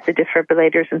should they use the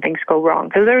defibrillators and things go wrong,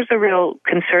 because there's a real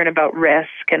concern about risk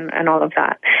and all of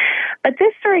that. But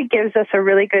this story gives us a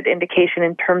really good indication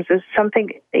in terms of something,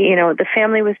 the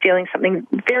family was dealing something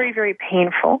very, very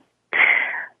painful.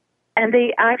 And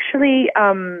they actually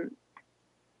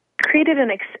created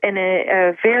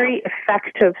a very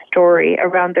effective story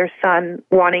around their son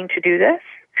wanting to do this.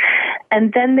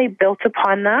 And then they built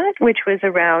upon that, which was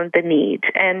around the need.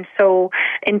 And so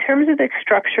in terms of the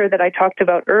structure that I talked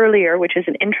about earlier, which is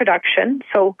an introduction,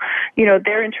 so,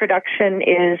 their introduction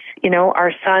is,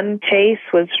 our son, Chase,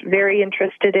 was very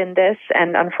interested in this,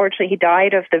 and unfortunately he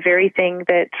died of the very thing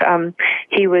that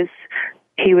he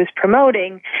was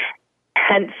promoting,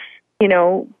 hence,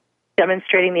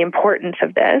 demonstrating the importance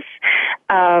of this.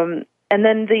 And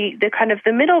then the kind of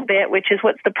the middle bit, which is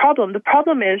what's the problem? The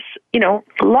problem is,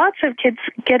 lots of kids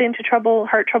get into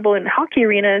heart trouble in hockey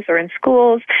arenas or in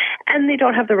schools, and they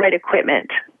don't have the right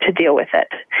equipment to deal with it.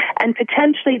 And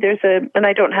potentially and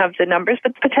I don't have the numbers,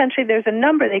 but potentially there's a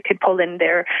number they could pull in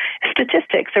their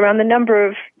statistics around the number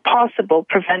of possible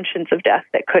preventions of death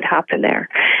that could happen there.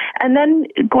 And then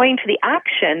going to the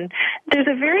action, there's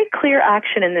a very clear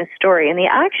action in this story, and the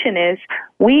action is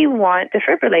we want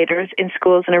defibrillators in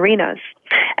schools and arenas.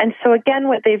 And so again,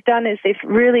 what they've done is they've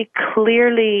really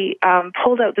clearly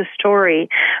pulled out the story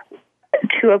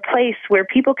to a place where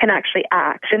people can actually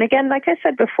act. And again, like I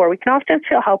said before, we can often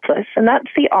feel helpless, and that's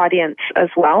the audience as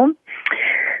well.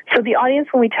 So the audience,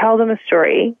 when we tell them a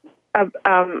story,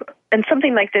 and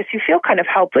something like this, you feel kind of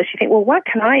helpless. You think, well, what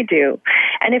can I do?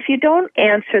 And if you don't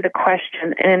answer the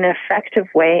question in an effective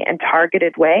way and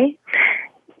targeted way,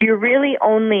 you're really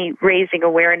only raising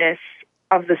awareness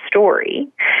of the story.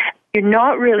 You're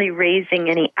not really raising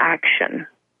any action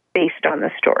based on the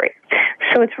story.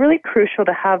 So it's really crucial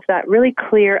to have that really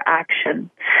clear action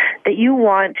that you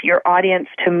want your audience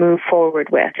to move forward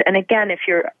with. And again,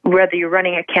 whether you're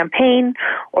running a campaign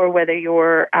or whether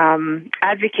you're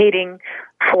advocating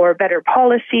for better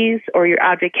policies or you're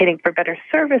advocating for better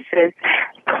services,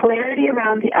 clarity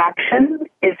around the action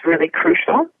is really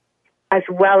crucial, as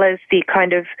well as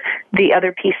the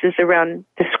other pieces around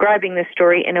describing the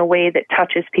story in a way that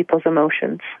touches people's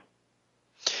emotions.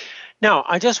 Now,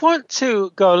 I just want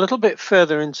to go a little bit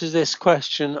further into this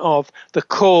question of the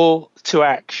call to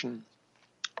action.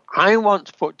 I want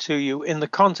to put to you, in the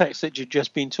context that you've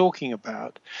just been talking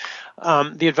about,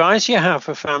 the advice you have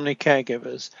for family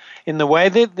caregivers in the way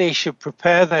that they should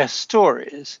prepare their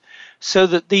stories so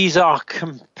that these are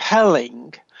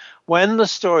compelling when the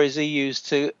stories are used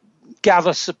to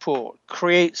gather support,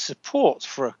 create support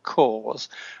for a cause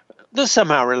that's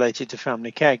somehow related to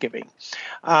family caregiving.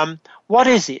 What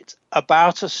is it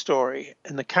about a story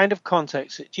in the kind of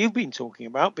context that you've been talking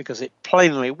about, because it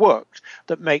plainly worked,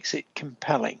 that makes it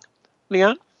compelling?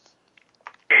 Leanne?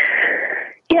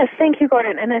 Yes, thank you,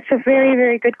 Gordon. And it's a very,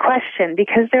 very good question,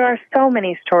 because there are so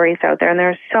many stories out there, and there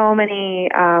are so many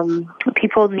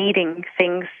people needing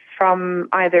things from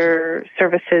either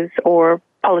services or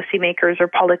policymakers or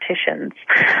politicians.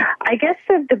 I guess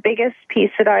the biggest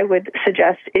piece that I would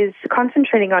suggest is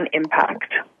concentrating on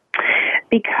impact,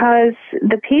 because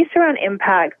the piece around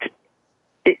impact,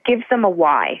 it gives them a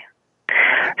why.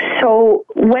 So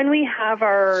when we have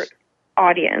our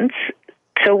audience,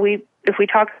 if we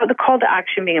talk about the call to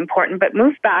action being important, but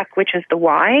move back, which is the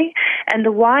why, and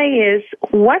the why is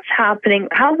what's happening,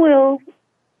 how will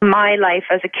my life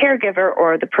as a caregiver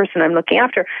or the person I'm looking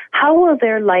after, how will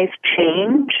their life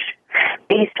change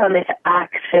based on this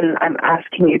action I'm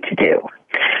asking you to do?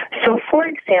 So, for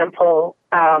example,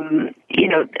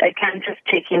 again, just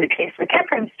taking the Chase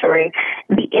McEachern story,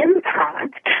 the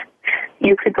impact,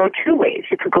 you could go two ways.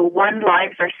 You could go, one,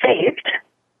 lives are saved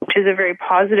which is a very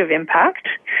positive impact.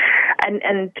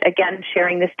 And again,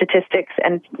 sharing the statistics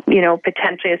and,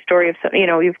 potentially a story of,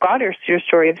 you've got your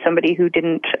story of somebody who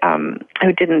didn't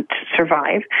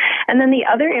survive. And then the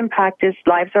other impact is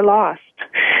lives are lost.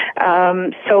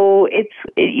 So it's,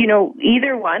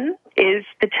 either one is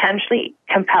potentially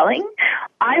compelling.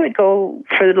 I would go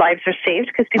for the lives are saved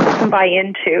because people can buy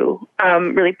into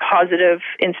really positive,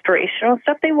 inspirational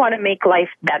stuff. They want to make life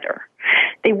better.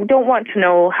 They don't want to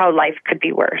know how life could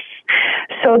be worse.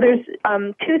 So there's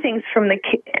two things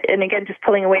and again, just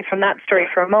pulling away from that story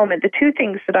for a moment, the two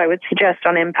things that I would suggest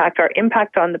on impact are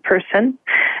impact on the person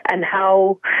and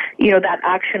how, that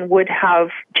action would have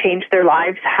changed their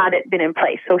lives had it been in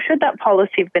place. So should that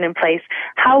policy have been in place,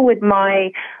 how would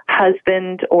my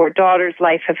husband or daughter's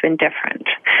life have been different?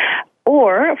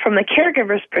 Or from the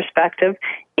caregiver's perspective,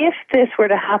 if this were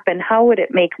to happen, how would it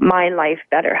make my life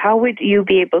better? How would you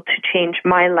be able to change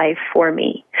my life for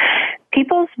me?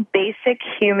 People's basic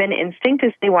human instinct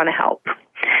is they want to help.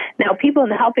 Now, people in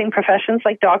the helping professions,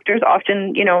 like doctors,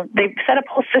 often, they've set up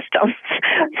whole systems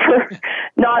for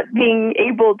not being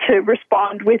able to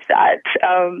respond with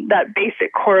that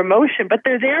basic core emotion, but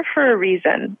they're there for a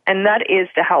reason, and that is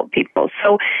to help people.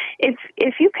 So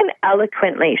if you can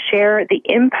eloquently share the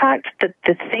impact that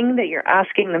the thing that you're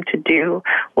asking them to do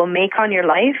will make on your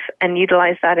life and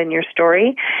utilize that in your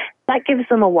story, that gives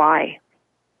them a why.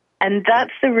 And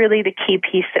that's really the key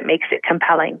piece that makes it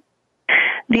compelling.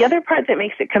 The other part that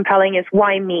makes it compelling is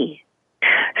why me?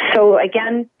 So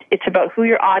again, it's about who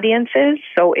your audience is.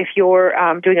 So if you're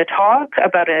doing a talk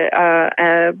about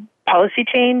a policy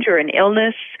change or an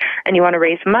illness and you want to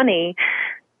raise money,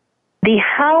 the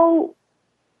how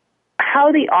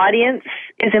the audience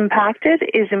is impacted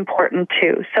is important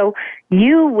too. So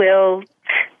you will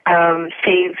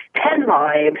save 10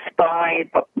 lives by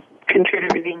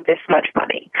contributing this much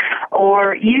money,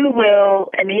 or you will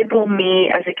enable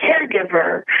me as a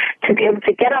caregiver to be able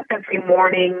to get up every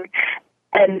morning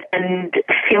and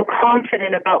feel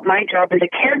confident about my job as a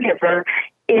caregiver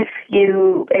if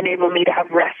you enable me to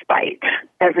have respite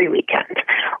every weekend,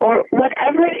 or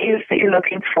whatever it is that you're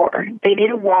looking for. They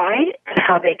need a why and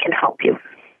how they can help you.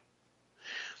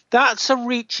 That's a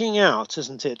reaching out,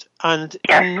 isn't it? And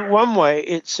yes. In one way,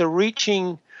 it's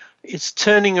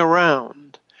turning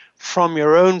around from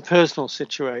your own personal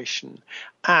situation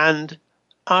and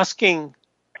asking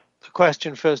the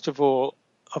question, first of all,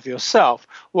 of yourself,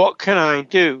 what can I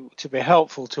do to be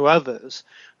helpful to others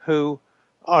who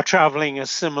are traveling a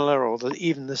similar or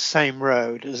even the same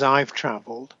road as I've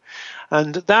traveled?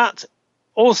 And that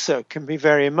also can be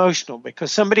very emotional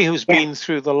because somebody who's been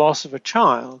through the loss of a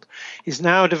child is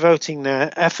now devoting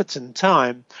their efforts and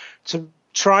time to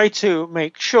try to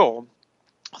make sure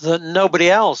that nobody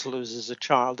else loses a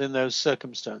child in those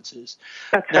circumstances.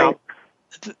 That's now,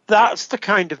 right. That's the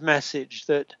kind of message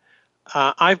that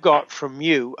I've got from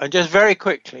you. And just very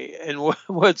quickly, in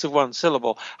words of one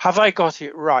syllable, have I got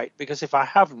it right? Because if I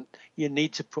haven't, you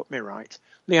need to put me right.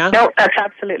 Leanne? No, that's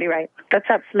absolutely right. That's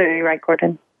absolutely right,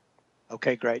 Gordon.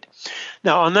 Okay, great.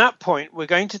 Now, on that point, we're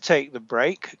going to take the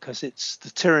break because it's the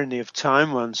tyranny of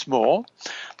time once more.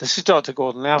 This is Dr.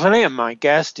 Gordon Atherley, and my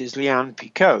guest is Leanne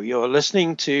Picot. You're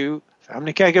listening to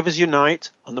Family Caregivers Unite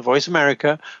on the Voice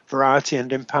America Variety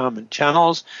and Empowerment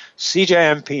channels,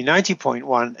 CJMP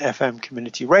 90.1 FM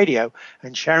Community Radio,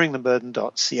 and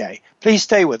sharingtheburden.ca. Please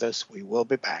stay with us. We will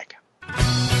be back.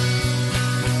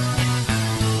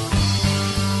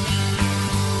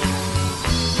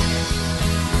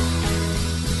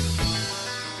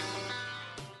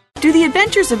 Do the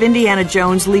adventures of Indiana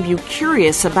Jones leave you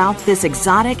curious about this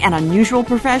exotic and unusual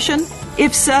profession?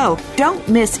 If so, don't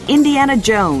miss Indiana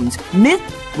Jones, Myth,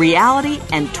 Reality,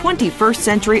 and 21st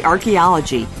Century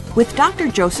Archaeology with Dr.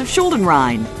 Joseph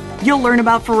Schuldenrein. You'll learn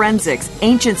about forensics,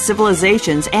 ancient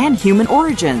civilizations, and human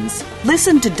origins.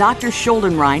 Listen to Dr.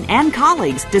 Schuldenrein and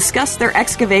colleagues discuss their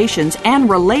excavations and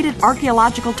related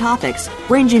archaeological topics,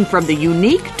 ranging from the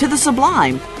unique to the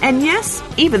sublime, and yes,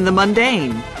 even the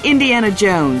mundane. Indiana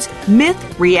Jones,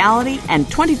 Myth, Reality, and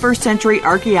 21st Century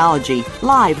Archaeology,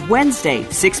 live Wednesday,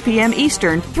 6 p.m.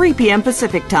 Eastern, 3 p.m.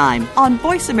 Pacific Time on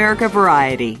Voice America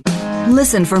Variety.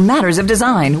 Listen for Matters of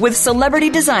Design with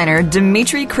celebrity designer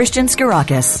Dmitry Christian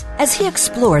Skirakis as he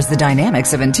explores the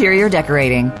dynamics of interior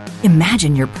decorating.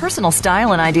 Imagine your personal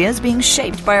style and ideas being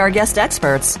shaped by our guest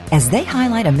experts as they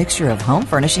highlight a mixture of home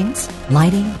furnishings,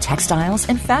 lighting, textiles,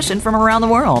 and fashion from around the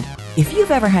world. If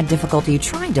you've ever had difficulty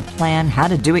trying to plan how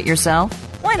to do it yourself,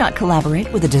 why not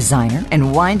collaborate with a designer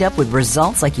and wind up with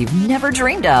results like you've never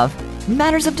dreamed of?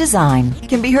 Matters of Design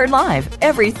can be heard live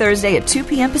every Thursday at 2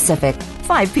 p.m. Pacific,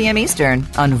 5 p.m. Eastern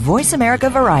on Voice America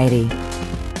Variety.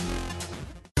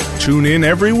 Tune in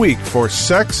every week for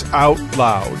Sex Out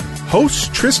Loud.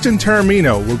 Host Tristan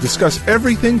Taramino will discuss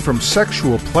everything from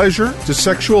sexual pleasure to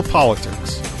sexual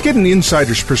politics. Get an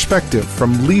insider's perspective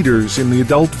from leaders in the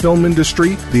adult film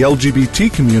industry, the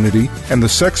LGBT community, and the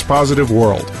sex-positive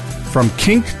world. From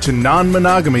kink to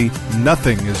non-monogamy,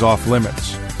 nothing is off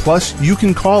limits. Plus, you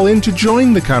can call in to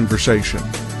join the conversation.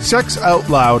 Sex Out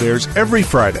Loud airs every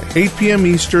Friday, 8 p.m.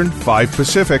 Eastern, 5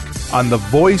 Pacific, on the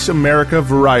Voice America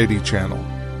Variety Channel.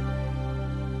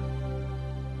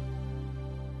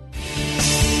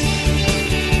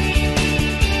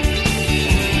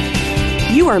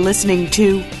 You are listening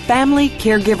to Family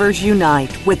Caregivers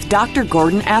Unite with Dr.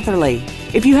 Gordon Atherley.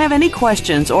 If you have any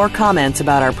questions or comments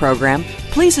about our program,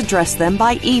 please address them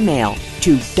by email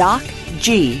to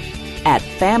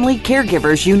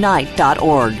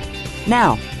docg@familycaregiversunite.org.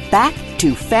 Now, back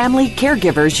to Family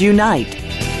Caregivers Unite.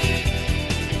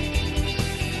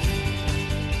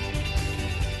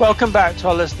 Welcome back to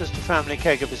our listeners to Family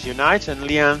Caregivers Unite and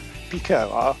Leanne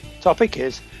Picot. Our topic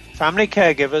is Family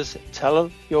Caregivers, Tell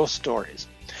Your Stories.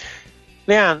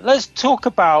 Leanne, let's talk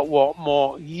about what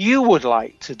more you would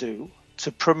like to do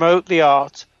to promote the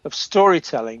art of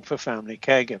storytelling for family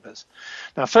caregivers.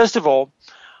 Now, first of all,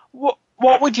 what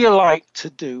would you like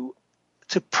to do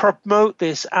to promote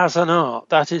this as an art?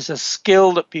 That is a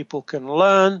skill that people can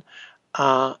learn,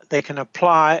 they can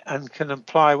apply, and can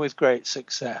apply with great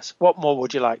success. What more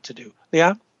would you like to do?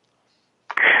 Leanne?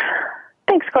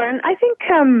 Thanks, Gordon. I think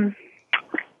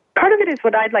part of it is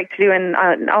what I'd like to do, and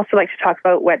also like to talk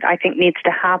about what I think needs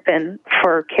to happen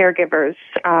for caregivers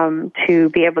to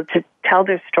be able to tell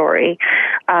their story,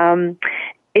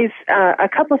 is a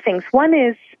couple of things. One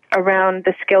is around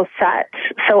the skill set.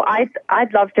 So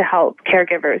I'd love to help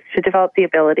caregivers to develop the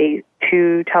ability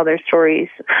to tell their stories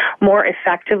more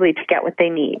effectively to get what they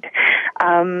need.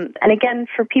 And again,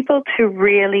 for people to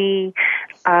really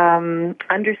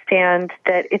understand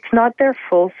that it's not their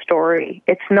full story.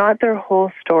 It's not their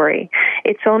whole story.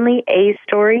 It's only a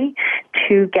story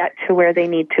to get to where they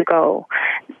need to go.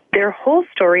 Their whole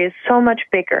story is so much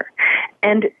bigger.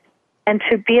 And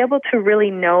to be able to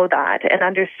really know that and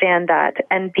understand that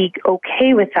and be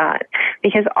okay with that.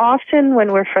 Because often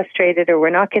when we're frustrated or we're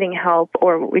not getting help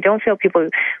or we don't feel people,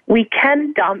 we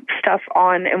can dump stuff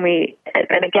on and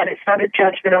again, it's not a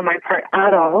judgment on my part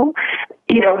at all.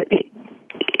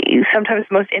 Sometimes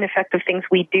the most ineffective things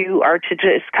we do are to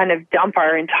just kind of dump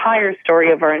our entire story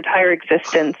of our entire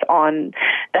existence on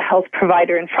the health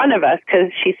provider in front of us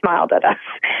because she smiled at us.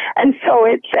 And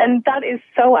that is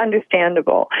so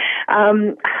understandable.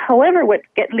 However, what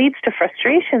leads to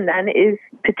frustration then is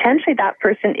potentially that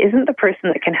person isn't the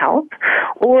person that can help,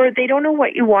 or they don't know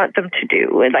what you want them to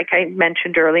do. Like I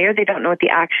mentioned earlier, they don't know what the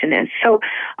action is. So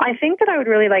I think that I would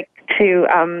really like to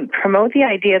promote the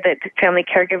idea that family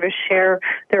caregivers share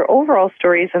their overall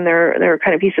stories and their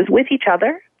kind of pieces with each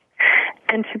other,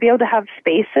 and to be able to have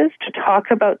spaces to talk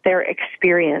about their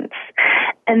experience,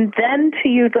 and then to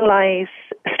utilize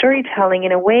storytelling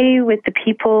in a way with the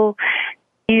people,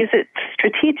 use it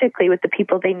strategically with the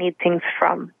people they need things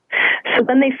from. So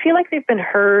when they feel like they've been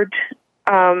heard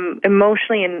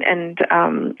emotionally and in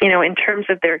terms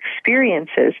of their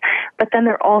experiences, but then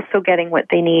they're also getting what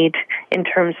they need in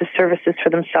terms of services for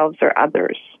themselves or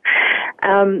others.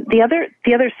 The other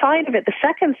side of it, the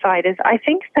second side, is I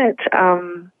think that,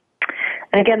 and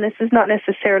again, this is not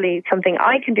necessarily something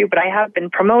I can do, but I have been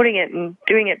promoting it and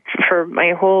doing it for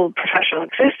my whole professional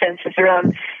existence, is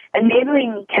around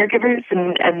enabling caregivers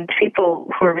and people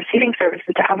who are receiving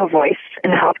services to have a voice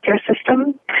in the healthcare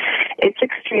system. It's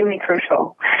extremely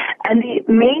crucial. And the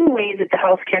main way that the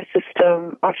healthcare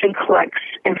system often collects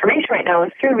information right now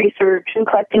is through research and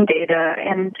collecting data.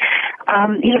 And,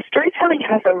 storytelling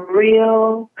has a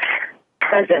real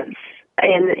presence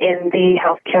in the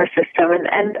healthcare system.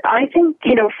 And I think,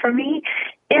 for me,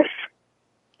 if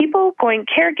people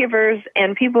caregivers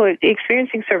and people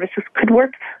experiencing services could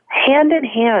work hand in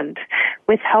hand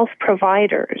with health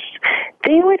providers,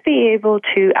 they would be able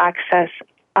to access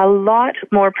a lot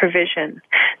more provision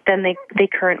than they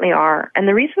currently are. And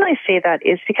the reason I say that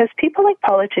is because people like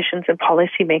politicians and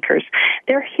policymakers,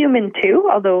 they're human too,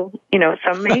 although,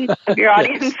 some of your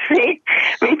audience may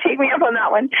take me up on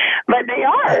that one, but they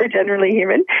are generally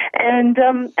human. And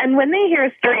when they hear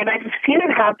a story, and I've seen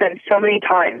it happen so many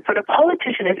times, when a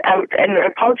politician is out and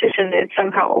a politician is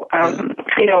somehow,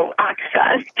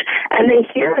 accessed, and they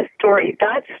hear a story,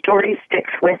 that story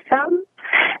sticks with them.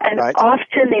 And right.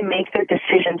 Often they make their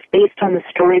decisions based on the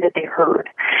story that they heard,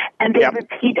 and they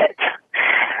repeat it.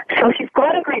 So if you've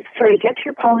got a great story, get to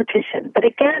your politician. But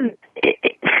again,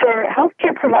 for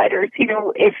healthcare providers,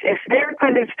 if they're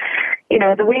kind of,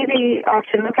 The way they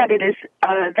often look at it is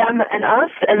them and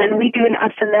us, and then we do an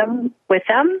us and them with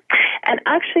them. And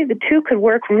actually, the two could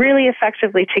work really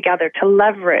effectively together to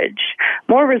leverage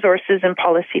more resources and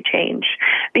policy change.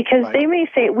 Because They may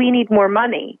say, we need more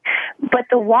money, but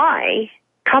the why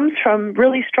comes from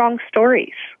really strong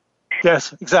stories.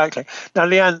 Yes, exactly. Now,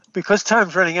 Leanne, because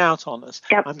time's running out on us,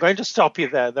 Yep. I'm going to stop you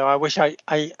there, though I wish I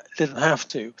didn't have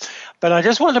to. But I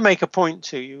just want to make a point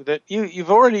to you that you've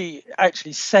already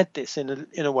actually said this in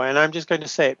a way, and I'm just going to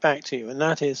say it back to you, and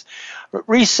that is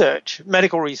research,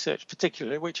 medical research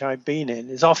particularly, which I've been in,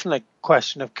 is often a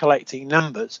question of collecting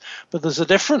numbers. But there's a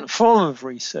different form of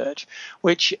research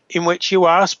in which you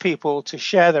ask people to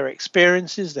share their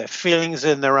experiences, their feelings,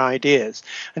 and their ideas.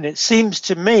 And it seems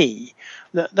to me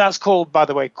that's called, by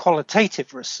the way,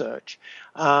 qualitative research.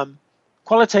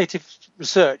 Qualitative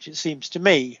research, it seems to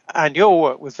me, and your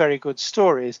work with very good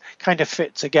stories kind of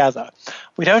fit together.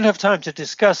 We don't have time to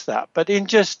discuss that, but in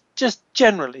just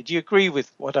generally, do you agree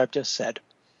with what I've just said?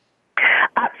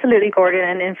 Absolutely, Gordon.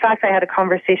 And in fact, I had a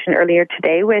conversation earlier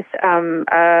today with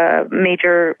a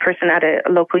major person at a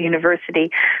local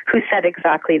university who said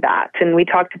exactly that. And we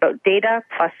talked about data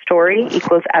plus story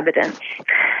equals evidence.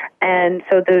 And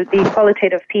so the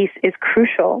qualitative piece is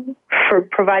crucial for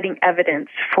providing evidence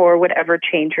for whatever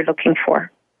change you're looking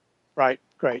for. Right,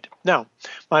 great. Now,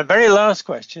 my very last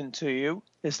question to you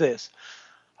is this.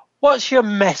 What's your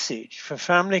message for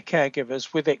family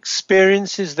caregivers with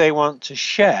experiences they want to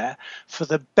share for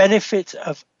the benefit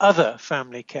of other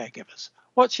family caregivers?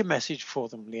 What's your message for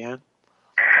them, Leanne?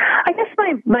 I guess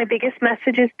my biggest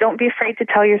message is don't be afraid to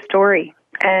tell your story.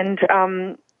 And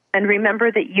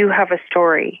remember that you have a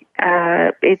story.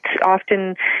 It's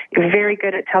often very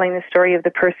good at telling the story of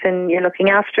the person you're looking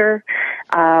after.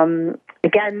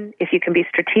 Again, if you can be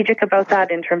strategic about that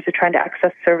in terms of trying to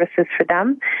access services for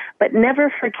them, but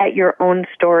never forget your own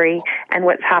story and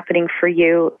what's happening for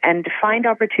you, and find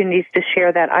opportunities to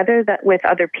share that either with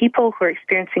other people who are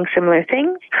experiencing similar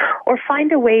things, or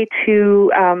find a way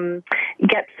to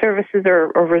get services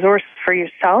or resources for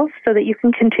yourself so that you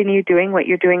can continue doing what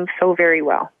you're doing so very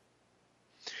well.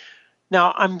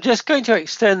 Now, I'm just going to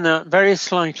extend that very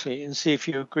slightly and see if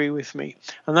you agree with me.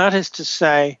 And that is to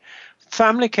say,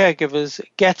 family caregivers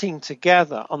getting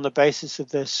together on the basis of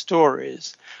their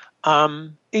stories,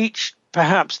 each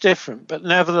perhaps different, but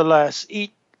nevertheless,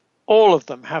 all of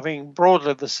them having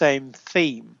broadly the same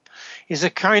theme, is a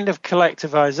kind of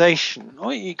collectivization,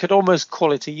 or you could almost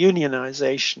call it a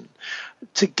unionization,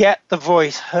 to get the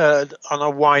voice heard on a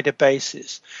wider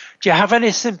basis. Do you have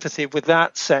any sympathy with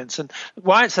that sense? And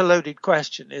why it's a loaded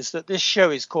question is that this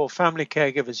show is called Family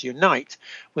Caregivers Unite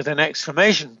with an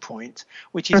exclamation point,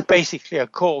 which is basically a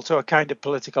call to a kind of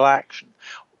political action.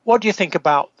 What do you think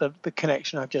about the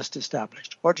connection I've just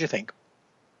established? What do you think?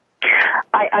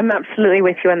 I'm absolutely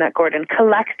with you on that, Gordon.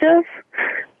 Collective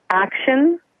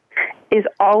action is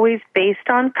always based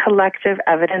on collective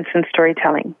evidence and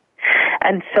storytelling.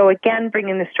 And so, again,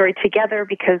 bringing the story together,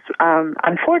 because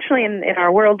unfortunately in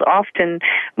our world often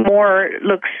more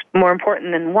looks more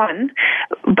important than one.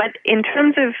 But in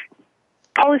terms of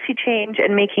policy change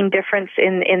and making difference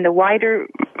in the wider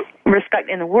respect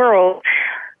in the world,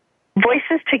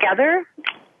 voices together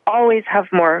always have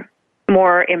more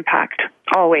impact,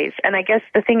 always. And I guess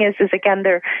the thing is again,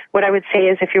 what I would say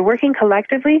is if you're working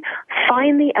collectively,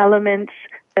 find the elements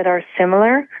that are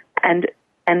similar and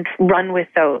run with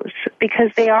those, because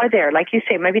they are there. Like you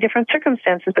say, it might be different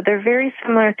circumstances, but they're very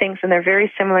similar things and they're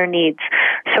very similar needs.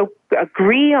 So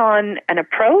agree on an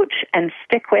approach and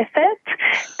stick with it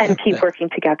and keep working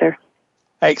together.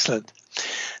 Excellent.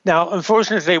 Now,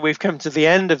 unfortunately, we've come to the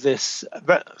end of this,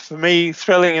 but for me,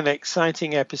 thrilling and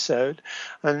exciting episode.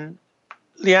 And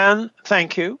Leanne,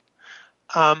 thank you.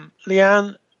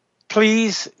 Leanne,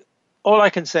 please, all I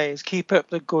can say is keep up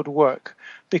the good work,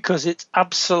 because it's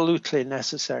absolutely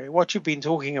necessary. What you've been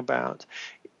talking about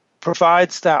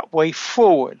provides that way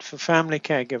forward for family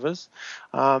caregivers,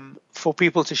 for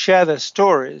people to share their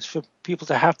stories, for people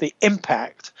to have the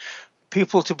impact,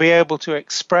 people to be able to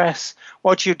express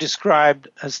what you described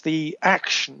as the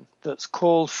action that's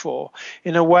called for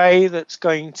in a way that's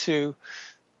going to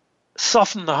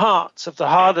soften the hearts of the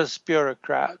hardest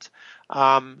bureaucrat,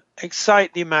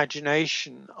 excite the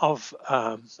imagination of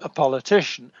a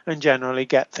politician, and generally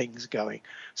get things going.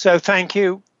 So thank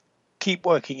you. Keep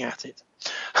working at it.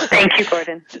 Thank you,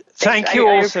 Gordon. Thank you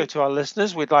also to our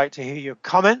listeners. We'd like to hear your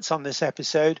comments on this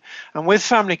episode. And with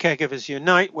Family Caregivers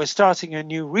Unite, we're starting a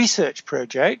new research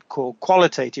project called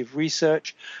Qualitative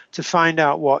Research to find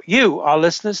out what you, our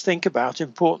listeners, think about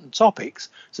important topics,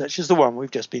 such as the one we've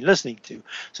just been listening to.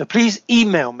 So please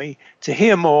email me to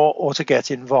hear more or to get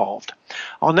involved.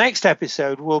 Our next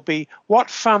episode will be what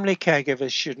family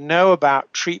caregivers should know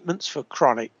about treatments for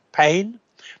chronic pain.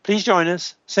 Please join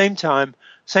us, same time,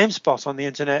 same spot on the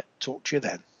internet. Talk to you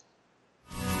then.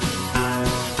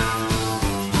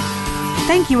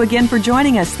 Thank you again for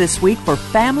joining us this week for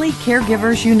Family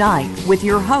Caregivers Unite with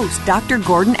your host, Dr.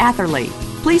 Gordon Atherley.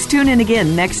 Please tune in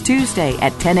again next Tuesday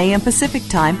at 10 a.m. Pacific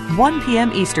Time, 1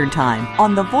 p.m. Eastern Time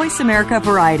on the Voice America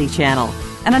Variety Channel.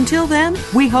 And until then,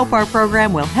 we hope our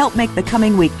program will help make the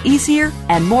coming week easier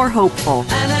and more hopeful.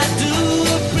 And I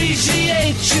do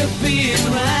appreciate you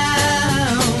being around.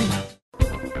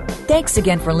 Thanks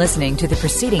again for listening to the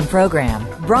preceding program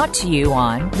brought to you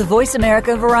on the Voice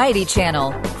America Variety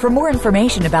Channel. For more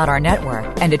information about our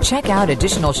network and to check out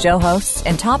additional show hosts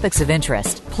and topics of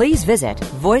interest, please visit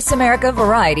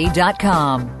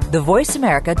voiceamericavariety.com. The Voice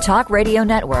America Talk Radio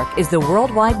Network is the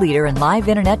worldwide leader in live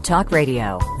Internet talk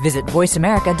radio. Visit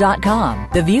voiceamerica.com.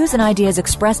 The views and ideas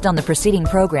expressed on the preceding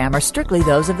program are strictly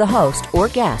those of the host or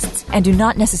guests and do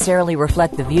not necessarily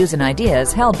reflect the views and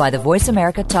ideas held by the Voice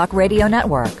America Talk Radio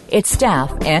Network, its staff,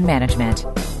 and management.